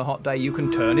coming home on a hot day, you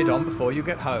can turn it on before you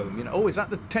get home. You know, oh, is that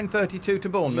the 10:32 to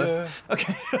Bournemouth? Yeah.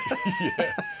 Okay.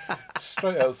 Yeah.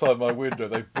 Straight outside my window,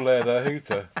 they blare their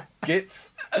hooter. Gits,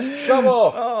 shove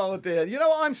off! Oh dear. You know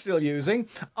what I'm still using?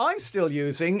 I'm still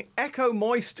using Eco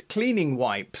Moist cleaning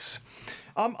wipes.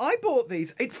 I bought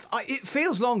these. It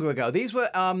feels longer ago. These were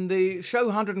the show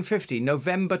 150,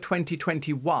 November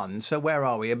 2021. So where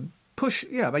are we? A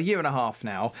year and a half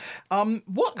now.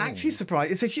 What actually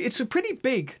surprised? It's a pretty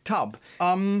big tub.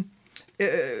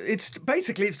 It's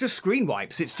just screen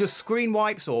wipes. It's just screen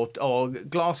wipes or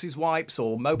glasses wipes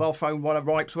or mobile phone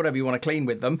wipes, whatever you want to clean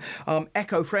with them.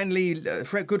 Eco-friendly,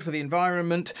 good for the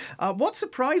environment. What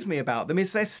surprised me about them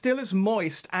is they're still as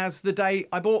moist as the day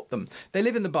I bought them. They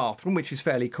live in the bathroom, which is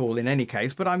fairly cool in any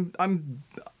case, but I'm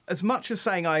as much as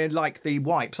saying I like the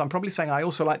wipes, I'm probably saying I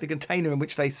also like the container in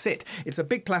which they sit. It's a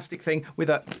big plastic thing with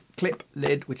a clip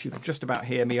lid, which you can just about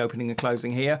hear me opening and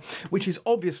closing here, which is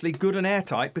obviously good and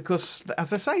airtight because,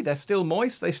 as I say, they're still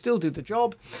moist. They still do the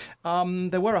job.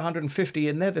 There were 150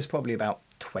 in there. There's probably about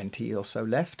 20 or so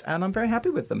left, and I'm very happy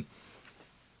with them.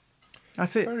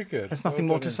 That's it. Very good. There's nothing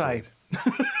more to say.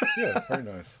 Yeah, very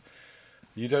nice.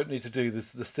 You don't need to do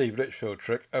the Steve Litchfield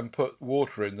trick and put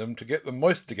water in them to get them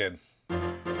moist again.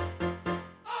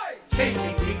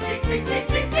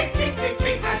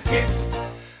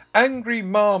 Angry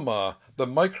Mama, the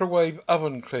microwave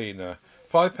oven cleaner,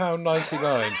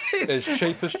 £5.99, as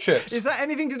cheap as chips. Is that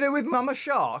anything to do with Mama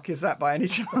Shark? Is that by any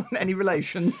chance any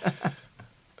relation?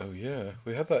 Oh yeah,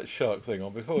 we had that shark thing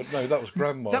on before. No, that was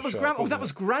Grandma. That was Shark, that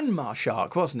was Grandma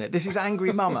Shark, wasn't it? This is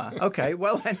Angry Mama. Okay,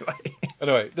 well anyway.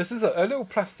 Anyway, this is a little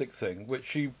plastic thing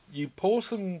which you pour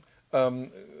some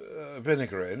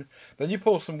vinegar in, then you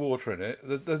pour some water in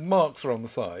it. The marks are on the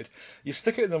side. You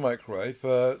stick it in the microwave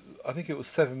for, I think it was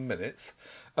 7 minutes,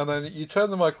 and then you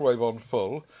turn the microwave on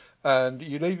full, and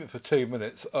you leave it for 2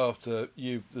 minutes after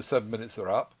the 7 minutes are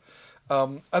up,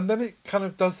 and then it kind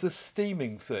of does this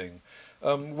steaming thing.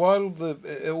 While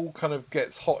it all kind of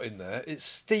gets hot in there, it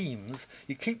steams.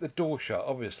 You keep the door shut,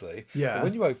 obviously. Yeah. But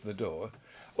when you open the door,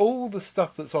 all the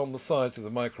stuff that's on the sides of the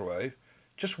microwave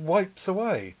just wipes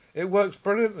away. It works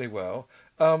brilliantly well.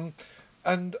 Cleans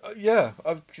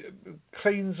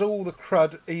all the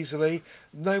crud easily.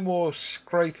 No more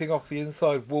scraping off the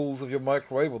inside walls of your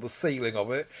microwave or the ceiling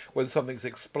of it when something's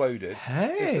exploded.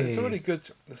 Hey, it's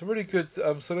a really good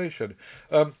solution.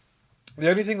 The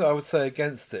only thing that I would say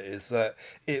against it is that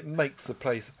it makes the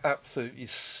place absolutely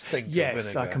stink of vinegar.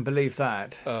 Yes, I can believe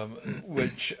that.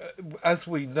 Which, as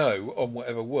we know on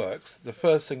Whatever Works, the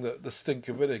first thing that the stink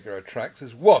of vinegar attracts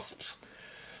is wasps.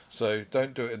 So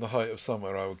don't do it in the height of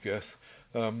summer, I would guess.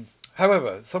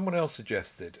 However, someone else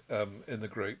suggested in the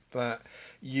group that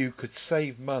you could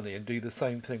save money and do the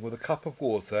same thing with a cup of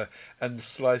water and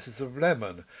slices of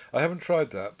lemon. I haven't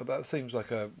tried that, but that seems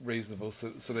like a reasonable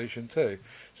solution too.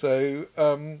 So,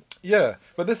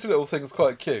 but this little thing is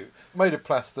quite cute. Made of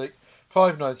plastic,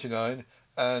 £5.99,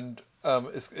 and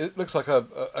It looks like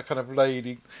a kind of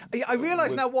lady. I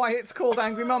realise now why it's called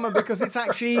Angry Mama, because it's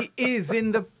actually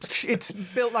it's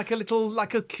built like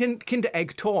a Kinder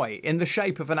Egg toy in the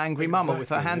shape of an angry mama with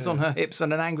her hands on her hips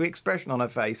and an angry expression on her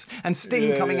face and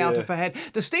steam coming out of her head.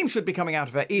 The steam should be coming out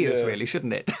of her ears, really,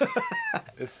 shouldn't it?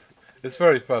 It's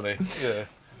very funny. Yeah.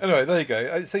 Anyway, there you go.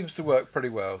 It seems to work pretty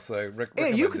well. So yeah,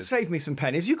 you could save me some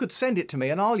pennies. You could send it to me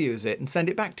and I'll use it and send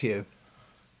it back to you.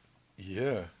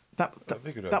 Yeah.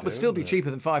 That would still be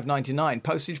cheaper than $5.99.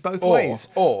 Postage both ways.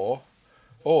 Or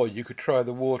you could try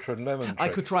the water and lemon trick. I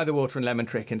could try the water and lemon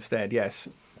trick instead, yes.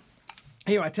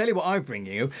 Here, I tell you what I bring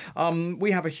you.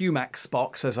 We have a Humax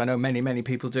box, as I know many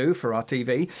people do, for our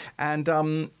TV.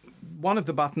 And one of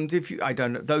the buttons,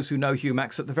 those who know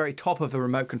Humax, at the very top of the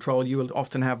remote control, you will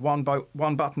often have one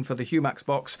button for the Humax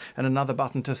box and another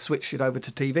button to switch it over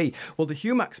to TV. Well, the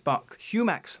Humax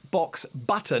box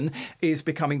button is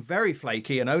becoming very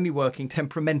flaky and only working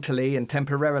temperamentally and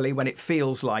temporarily when it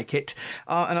feels like it.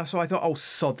 And so I thought, oh,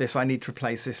 sod this, I need to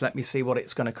replace this. Let me see what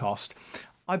it's going to cost.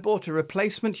 I bought a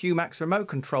replacement Humax remote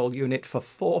control unit for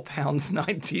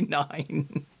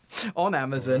 £4.99. on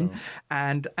Amazon,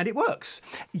 and it works.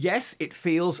 Yes, it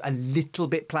feels a little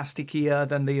bit plasticier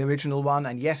than the original one,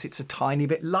 and yes, it's a tiny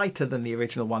bit lighter than the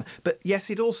original one, but yes,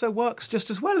 it also works just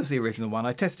as well as the original one.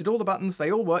 I tested all the buttons,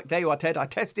 they all work. There you are, Ted, I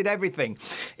tested everything.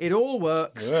 It all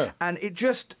works, and it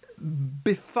just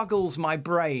befuggles my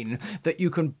brain that you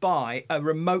can buy a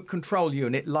remote control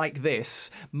unit like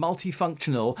this,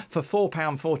 multifunctional, for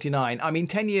 £4.49. I mean,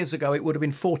 10 years ago it would have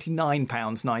been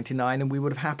 £49.99 and we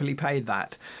would have happily paid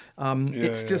that.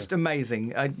 It's just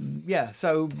amazing.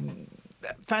 So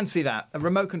fancy that. A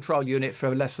remote control unit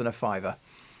for less than a £5.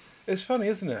 It's funny,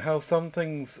 isn't it, how some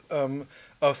things are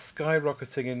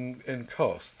skyrocketing in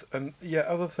cost, and yet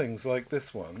other things like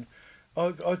this one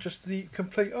are just the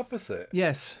complete opposite.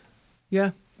 Yes.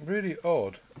 Yeah. Really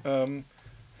odd.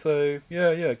 So,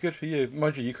 good for you.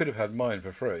 Mind you, you could have had mine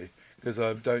for free, because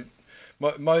I don't...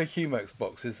 My Humax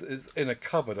box is in a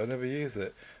cupboard. I never use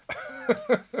it.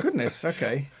 Goodness,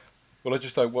 okay. Well, I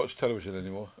just don't watch television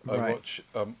anymore. Right. I watch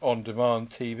on-demand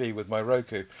TV with my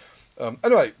Roku.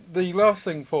 Anyway, the last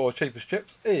thing for Cheapest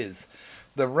Chips is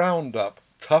the Roundup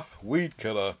Tough Weed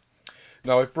Killer.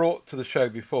 Now, I've brought to the show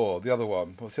before the other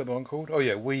one. What's the other one called? Oh,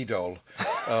 yeah, Weedol.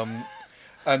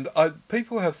 And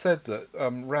people have said that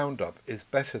Roundup is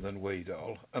better than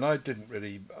Weedol, and I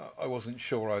wasn't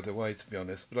sure either way, to be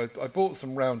honest, but I bought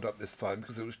some Roundup this time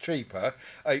because it was cheaper,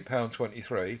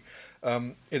 £8.23,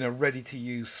 in a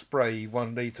ready-to-use spray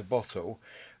 1 litre bottle.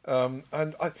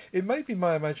 It may be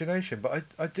my imagination, but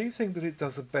I do think that it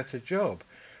does a better job.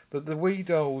 That the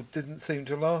Weedol didn't seem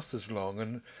to last as long,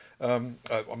 and I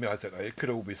don't know. It could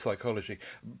all be psychology.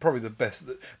 Probably the best.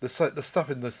 The stuff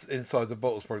inside the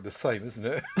bottle is probably the same, isn't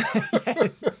it?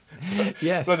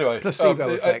 Yes. But anyway,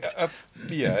 placebo effect.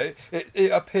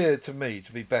 It appeared to me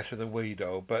to be better than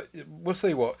Weedol, but we'll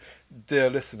see what dear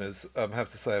listeners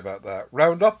have to say about that.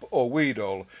 Roundup or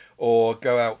Weedol, or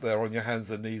go out there on your hands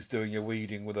and knees doing your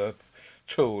weeding with a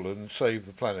tool and save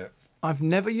the planet. I've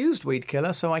never used Weed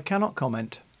Killer, so I cannot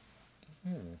comment.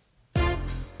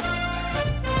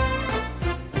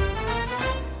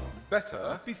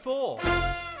 Better before.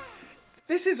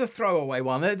 This is a throwaway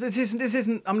one. This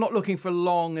isn't. I'm not looking for a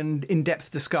long and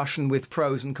in-depth discussion with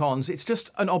pros and cons. It's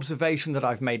just an observation that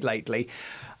I've made lately.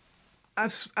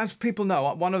 As people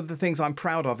know, one of the things I'm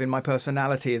proud of in my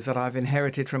personality is that I've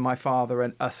inherited from my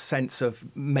father a sense of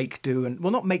make do and,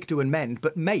 well, not make do and mend,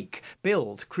 but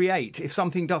build, create. If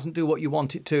something doesn't do what you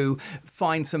want it to,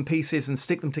 find some pieces and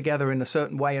stick them together in a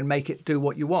certain way and make it do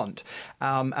what you want.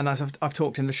 And as I've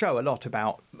talked in the show a lot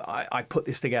about, I put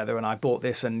this together and I bought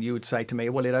this, and you would say to me,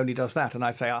 well, it only does that. And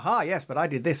I'd say, aha, yes, but I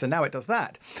did this and now it does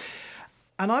that.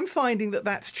 And I'm finding that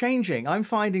that's changing. I'm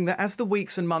finding that as the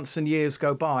weeks and months and years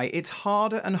go by, it's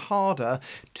harder and harder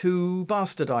to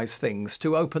bastardize things,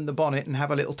 to open the bonnet and have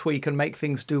a little tweak and make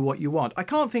things do what you want. I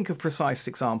can't think of precise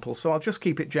examples, so I'll just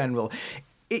keep it general.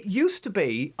 It used to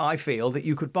be, I feel, that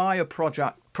you could buy a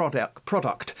product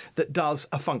that does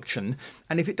a function,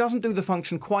 and if it doesn't do the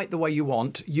function quite the way you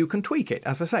want, you can tweak it.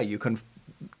 As I say, you can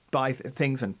buy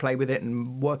things and play with it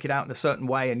and work it out in a certain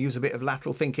way and use a bit of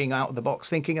lateral thinking, out of the box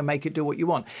thinking, and make it do what you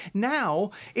want.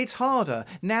 Now it's harder.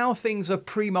 Now things are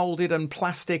pre-molded and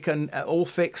plastic and all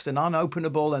fixed and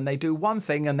unopenable, and they do one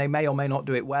thing and they may or may not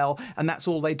do it well, and that's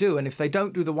all they do. And if they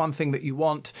don't do the one thing that you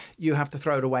want, you have to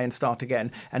throw it away and start again.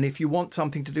 And if you want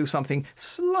something to do something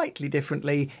slightly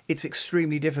differently, it's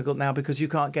extremely difficult now because you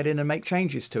can't get in and make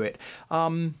changes to it.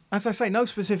 As I say, no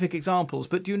specific examples,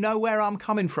 but do you know where I'm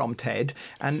coming from, Ted?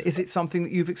 And is it something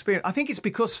that you've experienced? I think it's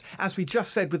because, as we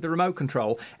just said with the remote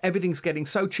control, everything's getting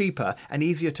so cheaper and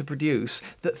easier to produce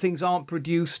that things aren't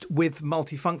produced with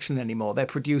multifunction anymore. They're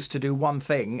produced to do one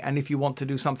thing, and if you want to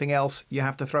do something else, you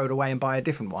have to throw it away and buy a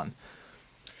different one.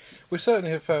 We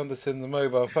certainly have found this in the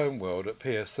mobile phone world at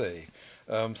PSC.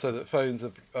 So that phones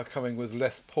are coming with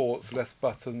less ports, less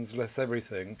buttons, less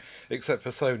everything, except for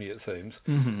Sony, it seems.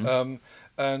 And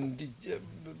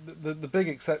the big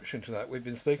exception to that we've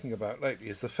been speaking about lately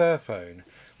is the Fairphone,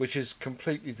 which is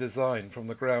completely designed from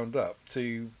the ground up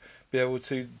to be able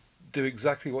to do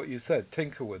exactly what you said,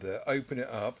 tinker with it, open it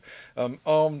up,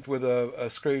 armed with a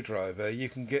screwdriver, you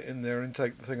can get in there and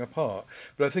take the thing apart.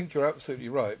 But I think you're absolutely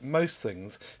right. Most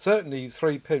things, certainly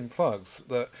 3-pin plugs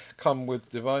that come with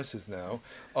devices now,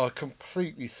 are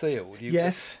completely sealed.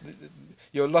 Yes.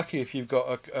 You're lucky if you've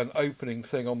got an opening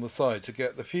thing on the side to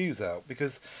get the fuse out,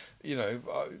 because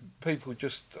people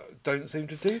just don't seem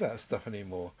to do that stuff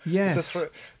anymore. Yes.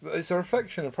 It's a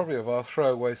reflection of probably of our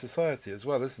throwaway society as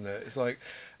well, isn't it? It's like,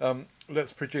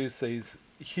 let's produce these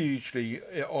hugely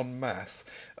en masse,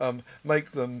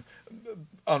 make them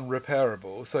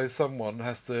unrepairable, so someone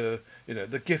has to,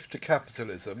 the gift to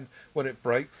capitalism, when it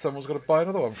breaks, someone's got to buy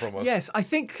another one from us. Yes, I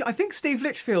think Steve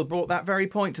Litchfield brought that very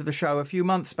point to the show a few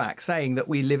months back, saying that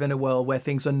we live in a world where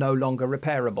things are no longer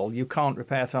repairable. You can't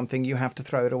repair something, you have to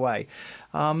throw it away.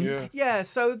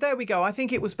 So there we go. I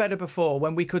think it was better before,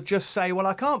 when we could just say, well,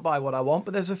 I can't buy what I want,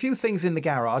 but there's a few things in the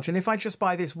garage, and if I just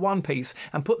buy this one piece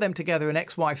and put them together in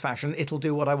XY fashion, it'll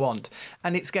do what I want.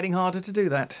 And it's getting harder to do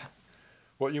that.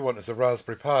 What you want is a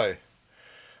Raspberry Pi.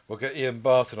 We'll get Ian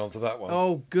Barton onto that one.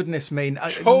 Oh, goodness me.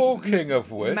 Talking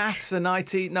of which... Maths and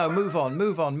IT... No, move on.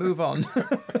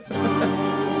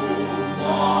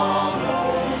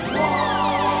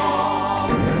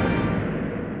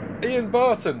 Ian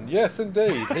Barton, yes,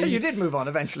 indeed. You did move on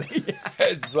eventually.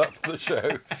 Heads up the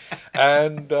show.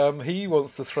 And he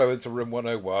wants to throw into Room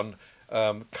 101...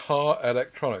 car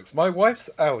electronics. My wife's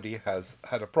Audi has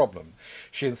had a problem.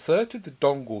 She inserted the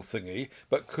dongle thingy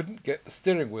but couldn't get the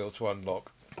steering wheel to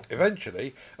unlock.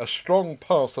 Eventually, a strong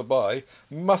passerby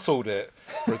muscled it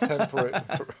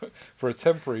for a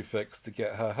temporary fix to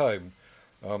get her home.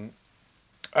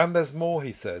 And there's more,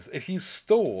 he says. If you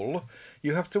stall,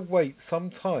 you have to wait some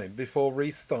time before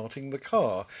restarting the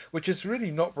car, which is really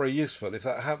not very useful if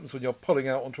that happens when you're pulling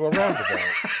out onto a roundabout.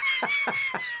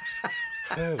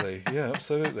 Clearly, yeah,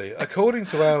 absolutely. According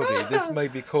to Audi, this may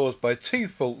be caused by 2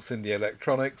 faults in the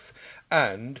electronics,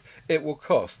 and it will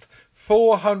cost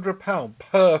 £400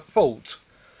 per fault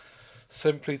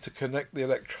simply to connect the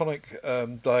electronic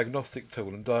diagnostic tool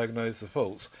and diagnose the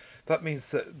faults. That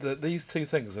means that these 2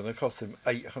 things are going to cost him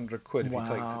 £800 if he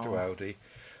takes it to Audi.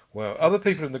 Well, other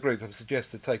people in the group have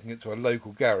suggested taking it to a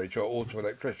local garage or auto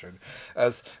electrician,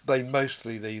 as they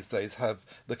mostly these days have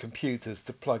the computers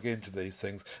to plug into these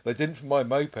things. They didn't for my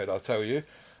moped, I tell you.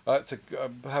 I had to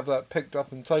have that picked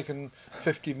up and taken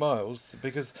 50 miles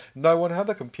because no one had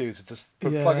the computer to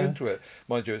plug into it.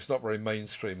 Mind you, it's not very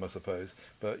mainstream, I suppose.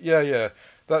 But yeah,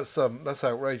 that's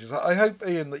outrageous. I hope,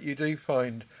 Ian, that you do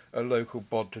find a local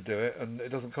bod to do it and it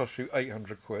doesn't cost you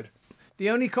 £800. The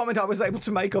only comment I was able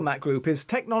to make on that group is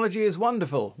technology is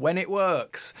wonderful when it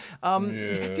works. Do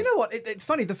you know what? It's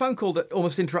funny, the phone call that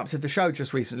almost interrupted the show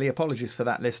just recently, apologies for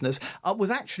that, listeners, was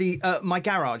actually my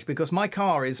garage, because my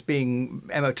car is being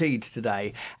MOT'd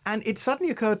today. And it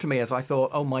suddenly occurred to me as I thought,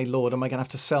 oh my Lord, am I going to have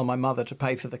to sell my mother to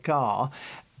pay for the car?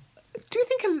 Do you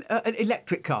think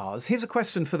electric cars, here's a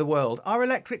question for the world, are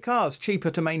electric cars cheaper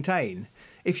to maintain?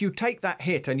 If you take that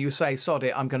hit and you say, sod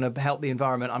it, I'm going to help the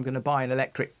environment, I'm going to buy an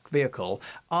electric vehicle,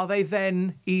 are they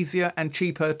then easier and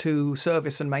cheaper to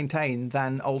service and maintain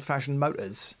than old-fashioned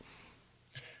motors?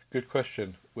 Good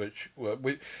question. Which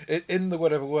in the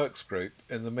Whatever Works group,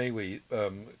 in the MeWe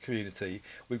community,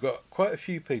 we've got quite a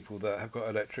few people that have got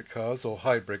electric cars or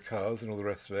hybrid cars and all the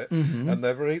rest of it, and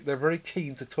they're very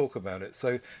keen to talk about it.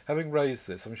 So having raised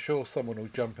this, I'm sure someone will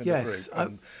jump in the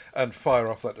group and fire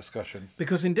off that discussion.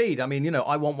 Because indeed, I mean,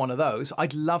 I want one of those.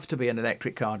 I'd love to be an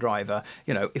electric car driver,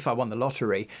 if I won the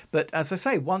lottery. But as I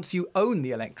say, once you own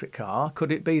the electric car,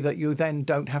 could it be that you then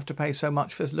don't have to pay so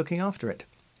much for looking after it?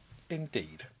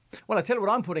 Indeed. Well, I tell you what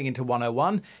I'm putting into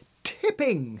 101.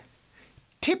 Tipping.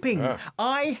 Tipping.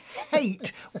 I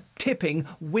hate tipping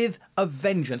with a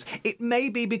vengeance. It may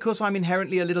be because I'm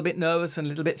inherently a little bit nervous and a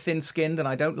little bit thin-skinned and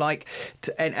I don't like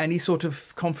any sort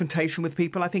of confrontation with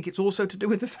people. I think it's also to do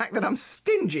with the fact that I'm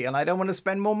stingy and I don't want to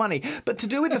spend more money, but to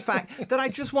do with the fact that I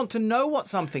just want to know what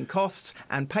something costs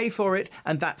and pay for it,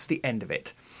 and that's the end of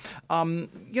it.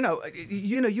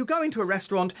 You go into a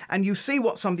restaurant and you see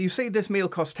you see this meal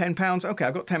costs £10. Okay,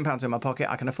 I've got £10 in my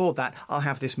pocket. I can afford that. I'll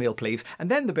have this meal, please. And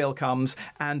then the bill comes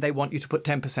and they want you to put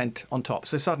 10% on top.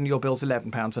 So suddenly your bill's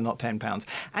 £11 and not £10.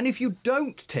 And if you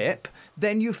don't tip,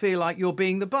 then you feel like you're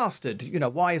being the bastard.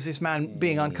 Why is this man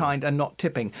being unkind and not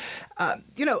tipping?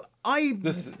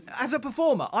 As a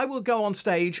performer, I will go on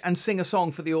stage and sing a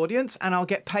song for the audience and I'll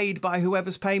get paid by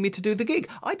whoever's paying me to do the gig.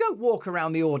 I don't walk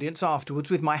around the audience afterwards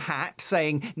with my hat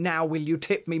saying, now will you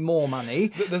tip me more money?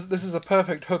 This is a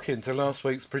perfect hook into last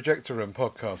week's Projector Room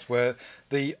podcast where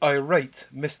the irate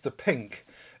Mr. Pink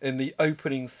in the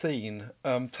opening scene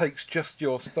takes just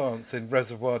your stance in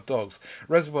Reservoir Dogs.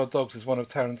 Reservoir Dogs is one of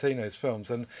Tarantino's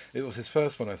films, and it was his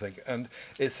first one, I think, and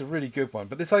it's a really good one.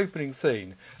 But this opening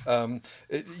scene,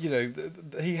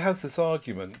 he has this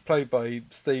argument played by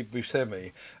Steve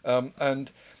Buscemi,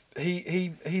 and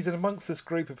he's in amongst this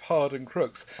group of hardened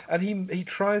crooks, and he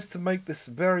tries to make this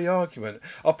very argument.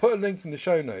 I'll put a link in the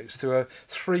show notes to a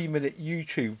 3-minute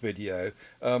YouTube video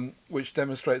which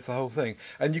demonstrates the whole thing,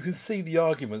 and you can see the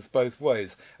arguments both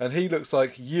ways, and he looks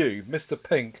like you, Mr.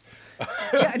 Pink.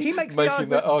 Yeah, and he makes the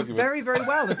argument very, very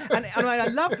well. And I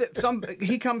love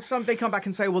that they come back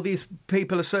and say, well, these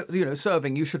people are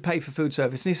serving, you should pay for food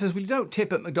service. And he says, well, you don't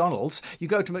tip at McDonald's. You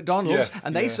go to McDonald's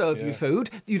and they serve you food.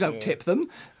 You don't tip them.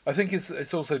 I think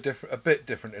it's also a bit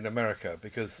different in America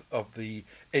because of the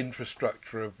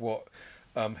infrastructure of what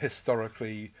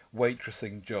historically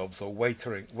waitressing jobs or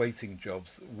waiting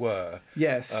jobs were.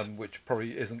 Yes. Which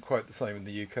probably isn't quite the same in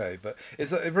the UK, but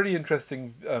it's a really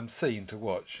interesting scene to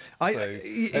watch.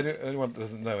 Anyone that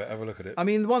doesn't know it, have a look at it. I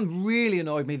mean, the one really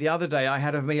annoyed me the other day. I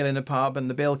had a meal in a pub and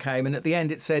the bill came, and at the end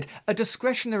it said a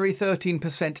discretionary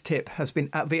 13% tip has been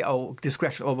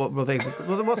discretion. Or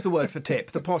what's the word for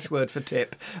tip? The posh word for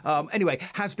tip. Anyway,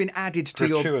 has been added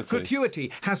to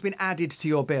gratuity has been added to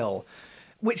your bill.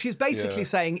 Which is basically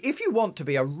saying, if you want to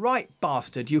be a right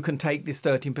bastard, you can take this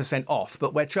 13% off,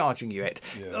 but we're charging you it.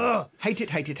 Yeah. Ugh, hate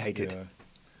it.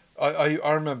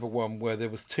 I remember one where there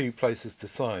was 2 places to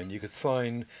sign. You could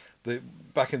sign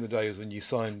back in the days when you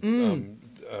signed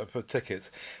for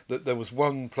tickets, that there was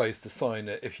one place to sign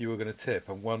it if you were going to tip,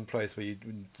 and one place where you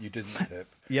didn't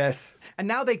tip. Yes, and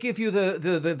now they give you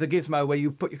the gizmo where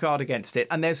you put your card against it,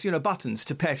 and there's buttons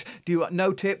to push. Do you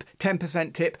no tip,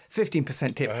 10% tip,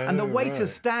 15% tip, and the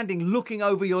waiter's standing looking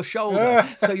over your shoulder.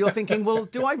 So you're thinking, well,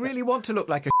 do I really want to look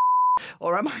like a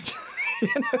or am I?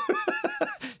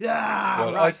 Yeah.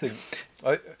 Well, right.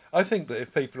 I think that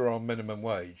if people are on minimum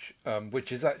wage,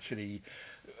 which is actually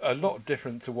a lot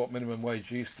different to what minimum wage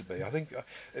used to be. I think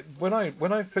when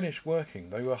I finished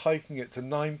working, they were hiking it to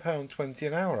 £9.20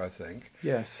 an hour, I think.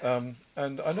 Yes. And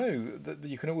I know that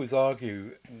you can always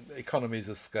argue economies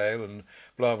of scale and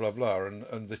blah blah blah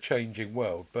and the changing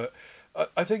world, but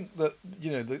I think that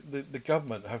the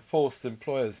government have forced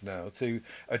employers now to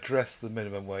address the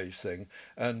minimum wage thing,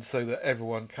 and so that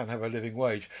everyone can have a living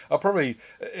wage. I'll probably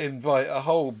invite a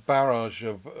whole barrage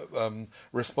of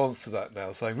response to that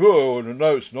now, saying, "Oh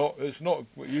no, it's not.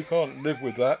 You can't live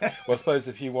with that." Well, I suppose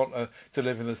if you want to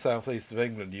live in the southeast of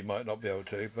England, you might not be able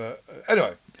to. But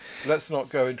anyway, let's not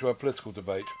go into a political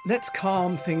debate. Let's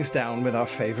calm things down with our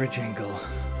favourite jingle.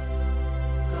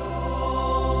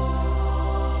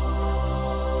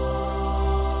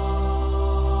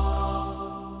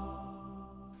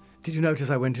 Did you notice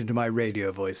I went into my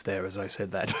radio voice there as I said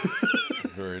that?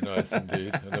 Very nice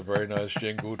indeed, and a very nice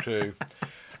jingle too.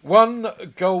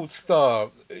 1 gold star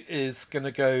is going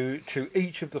to go to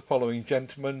each of the following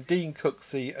gentlemen, Dean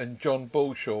Cooksey and John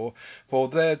Bullshaw, for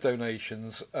their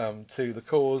donations to the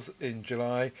cause in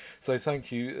July. So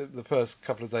thank you, the first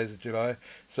couple of days of July.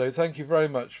 So thank you very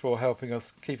much for helping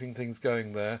us, keeping things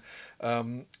going there.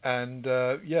 Your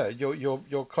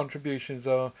contributions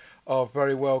are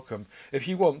very welcome. If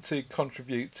you want to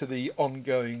contribute to the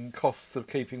ongoing costs of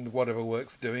keeping the Whatever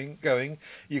Works going,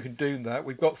 you can do that.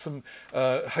 We've got some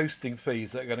hosting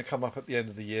fees that are going to come up at the end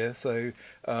of the year. So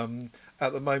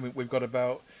at the moment we've got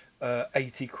about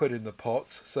 80 quid in the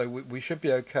pot, so we should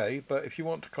be okay. But if you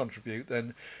want to contribute,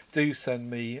 then do send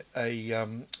me a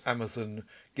Amazon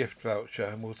gift voucher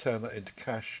and we'll turn that into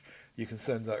cash. You can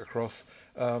send that across,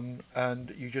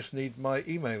 and you just need my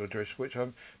email address, which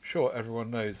I'm sure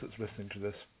everyone knows that's listening to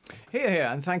this. Here,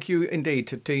 and thank you indeed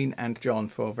to Dean and John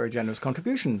for very generous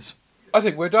contributions. I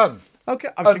think we're done. Okay,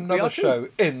 I think we Another are too. show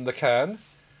in the can.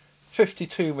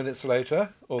 52 minutes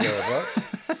later, or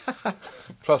thereabouts,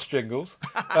 plus jingles.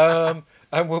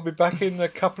 And we'll be back in a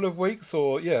couple of weeks,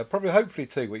 or probably hopefully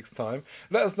 2 weeks' time.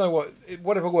 Let us know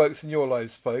whatever works in your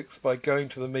lives, folks, by going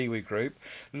to the MeWe group.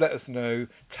 Let us know.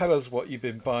 Tell us what you've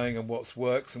been buying and what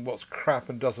works and what's crap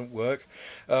and doesn't work.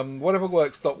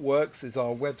 Whateverworks.works is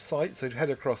our website, so head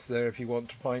across there if you want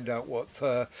to find out what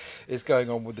is going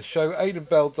on with the show.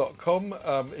 AidanBell.com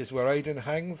is where Aidan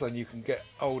hangs, and you can get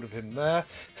hold of him there.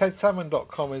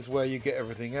 TedSalmon.com is where you get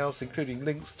everything else, including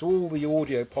links to all the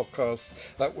audio podcasts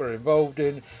that we're involved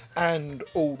in, and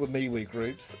all the MeWe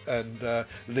groups, and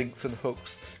links and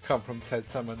hooks come from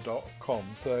TedSalmon.com.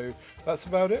 So that's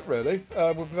about it, really.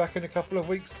 We'll be back in a couple of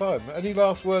weeks' time. Any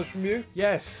last words from you?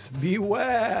 Yes,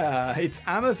 beware. It's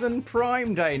Amazon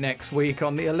Prime Day next week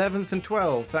on the 11th and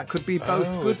 12th. That could be both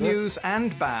good news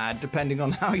and bad, depending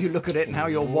on how you look at it and how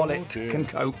your wallet can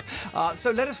cope. So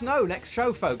let us know next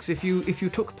show, folks, if you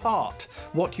took part,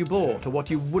 what you bought or what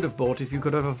you would have bought if you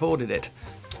could have afforded it.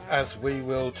 As we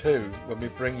will too when we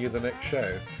bring you the next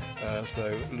show.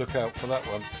 So look out for that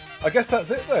one. I guess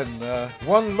that's it then.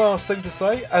 One last thing to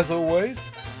say, as always,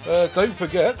 don't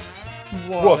forget,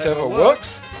 whatever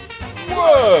works,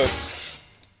 works!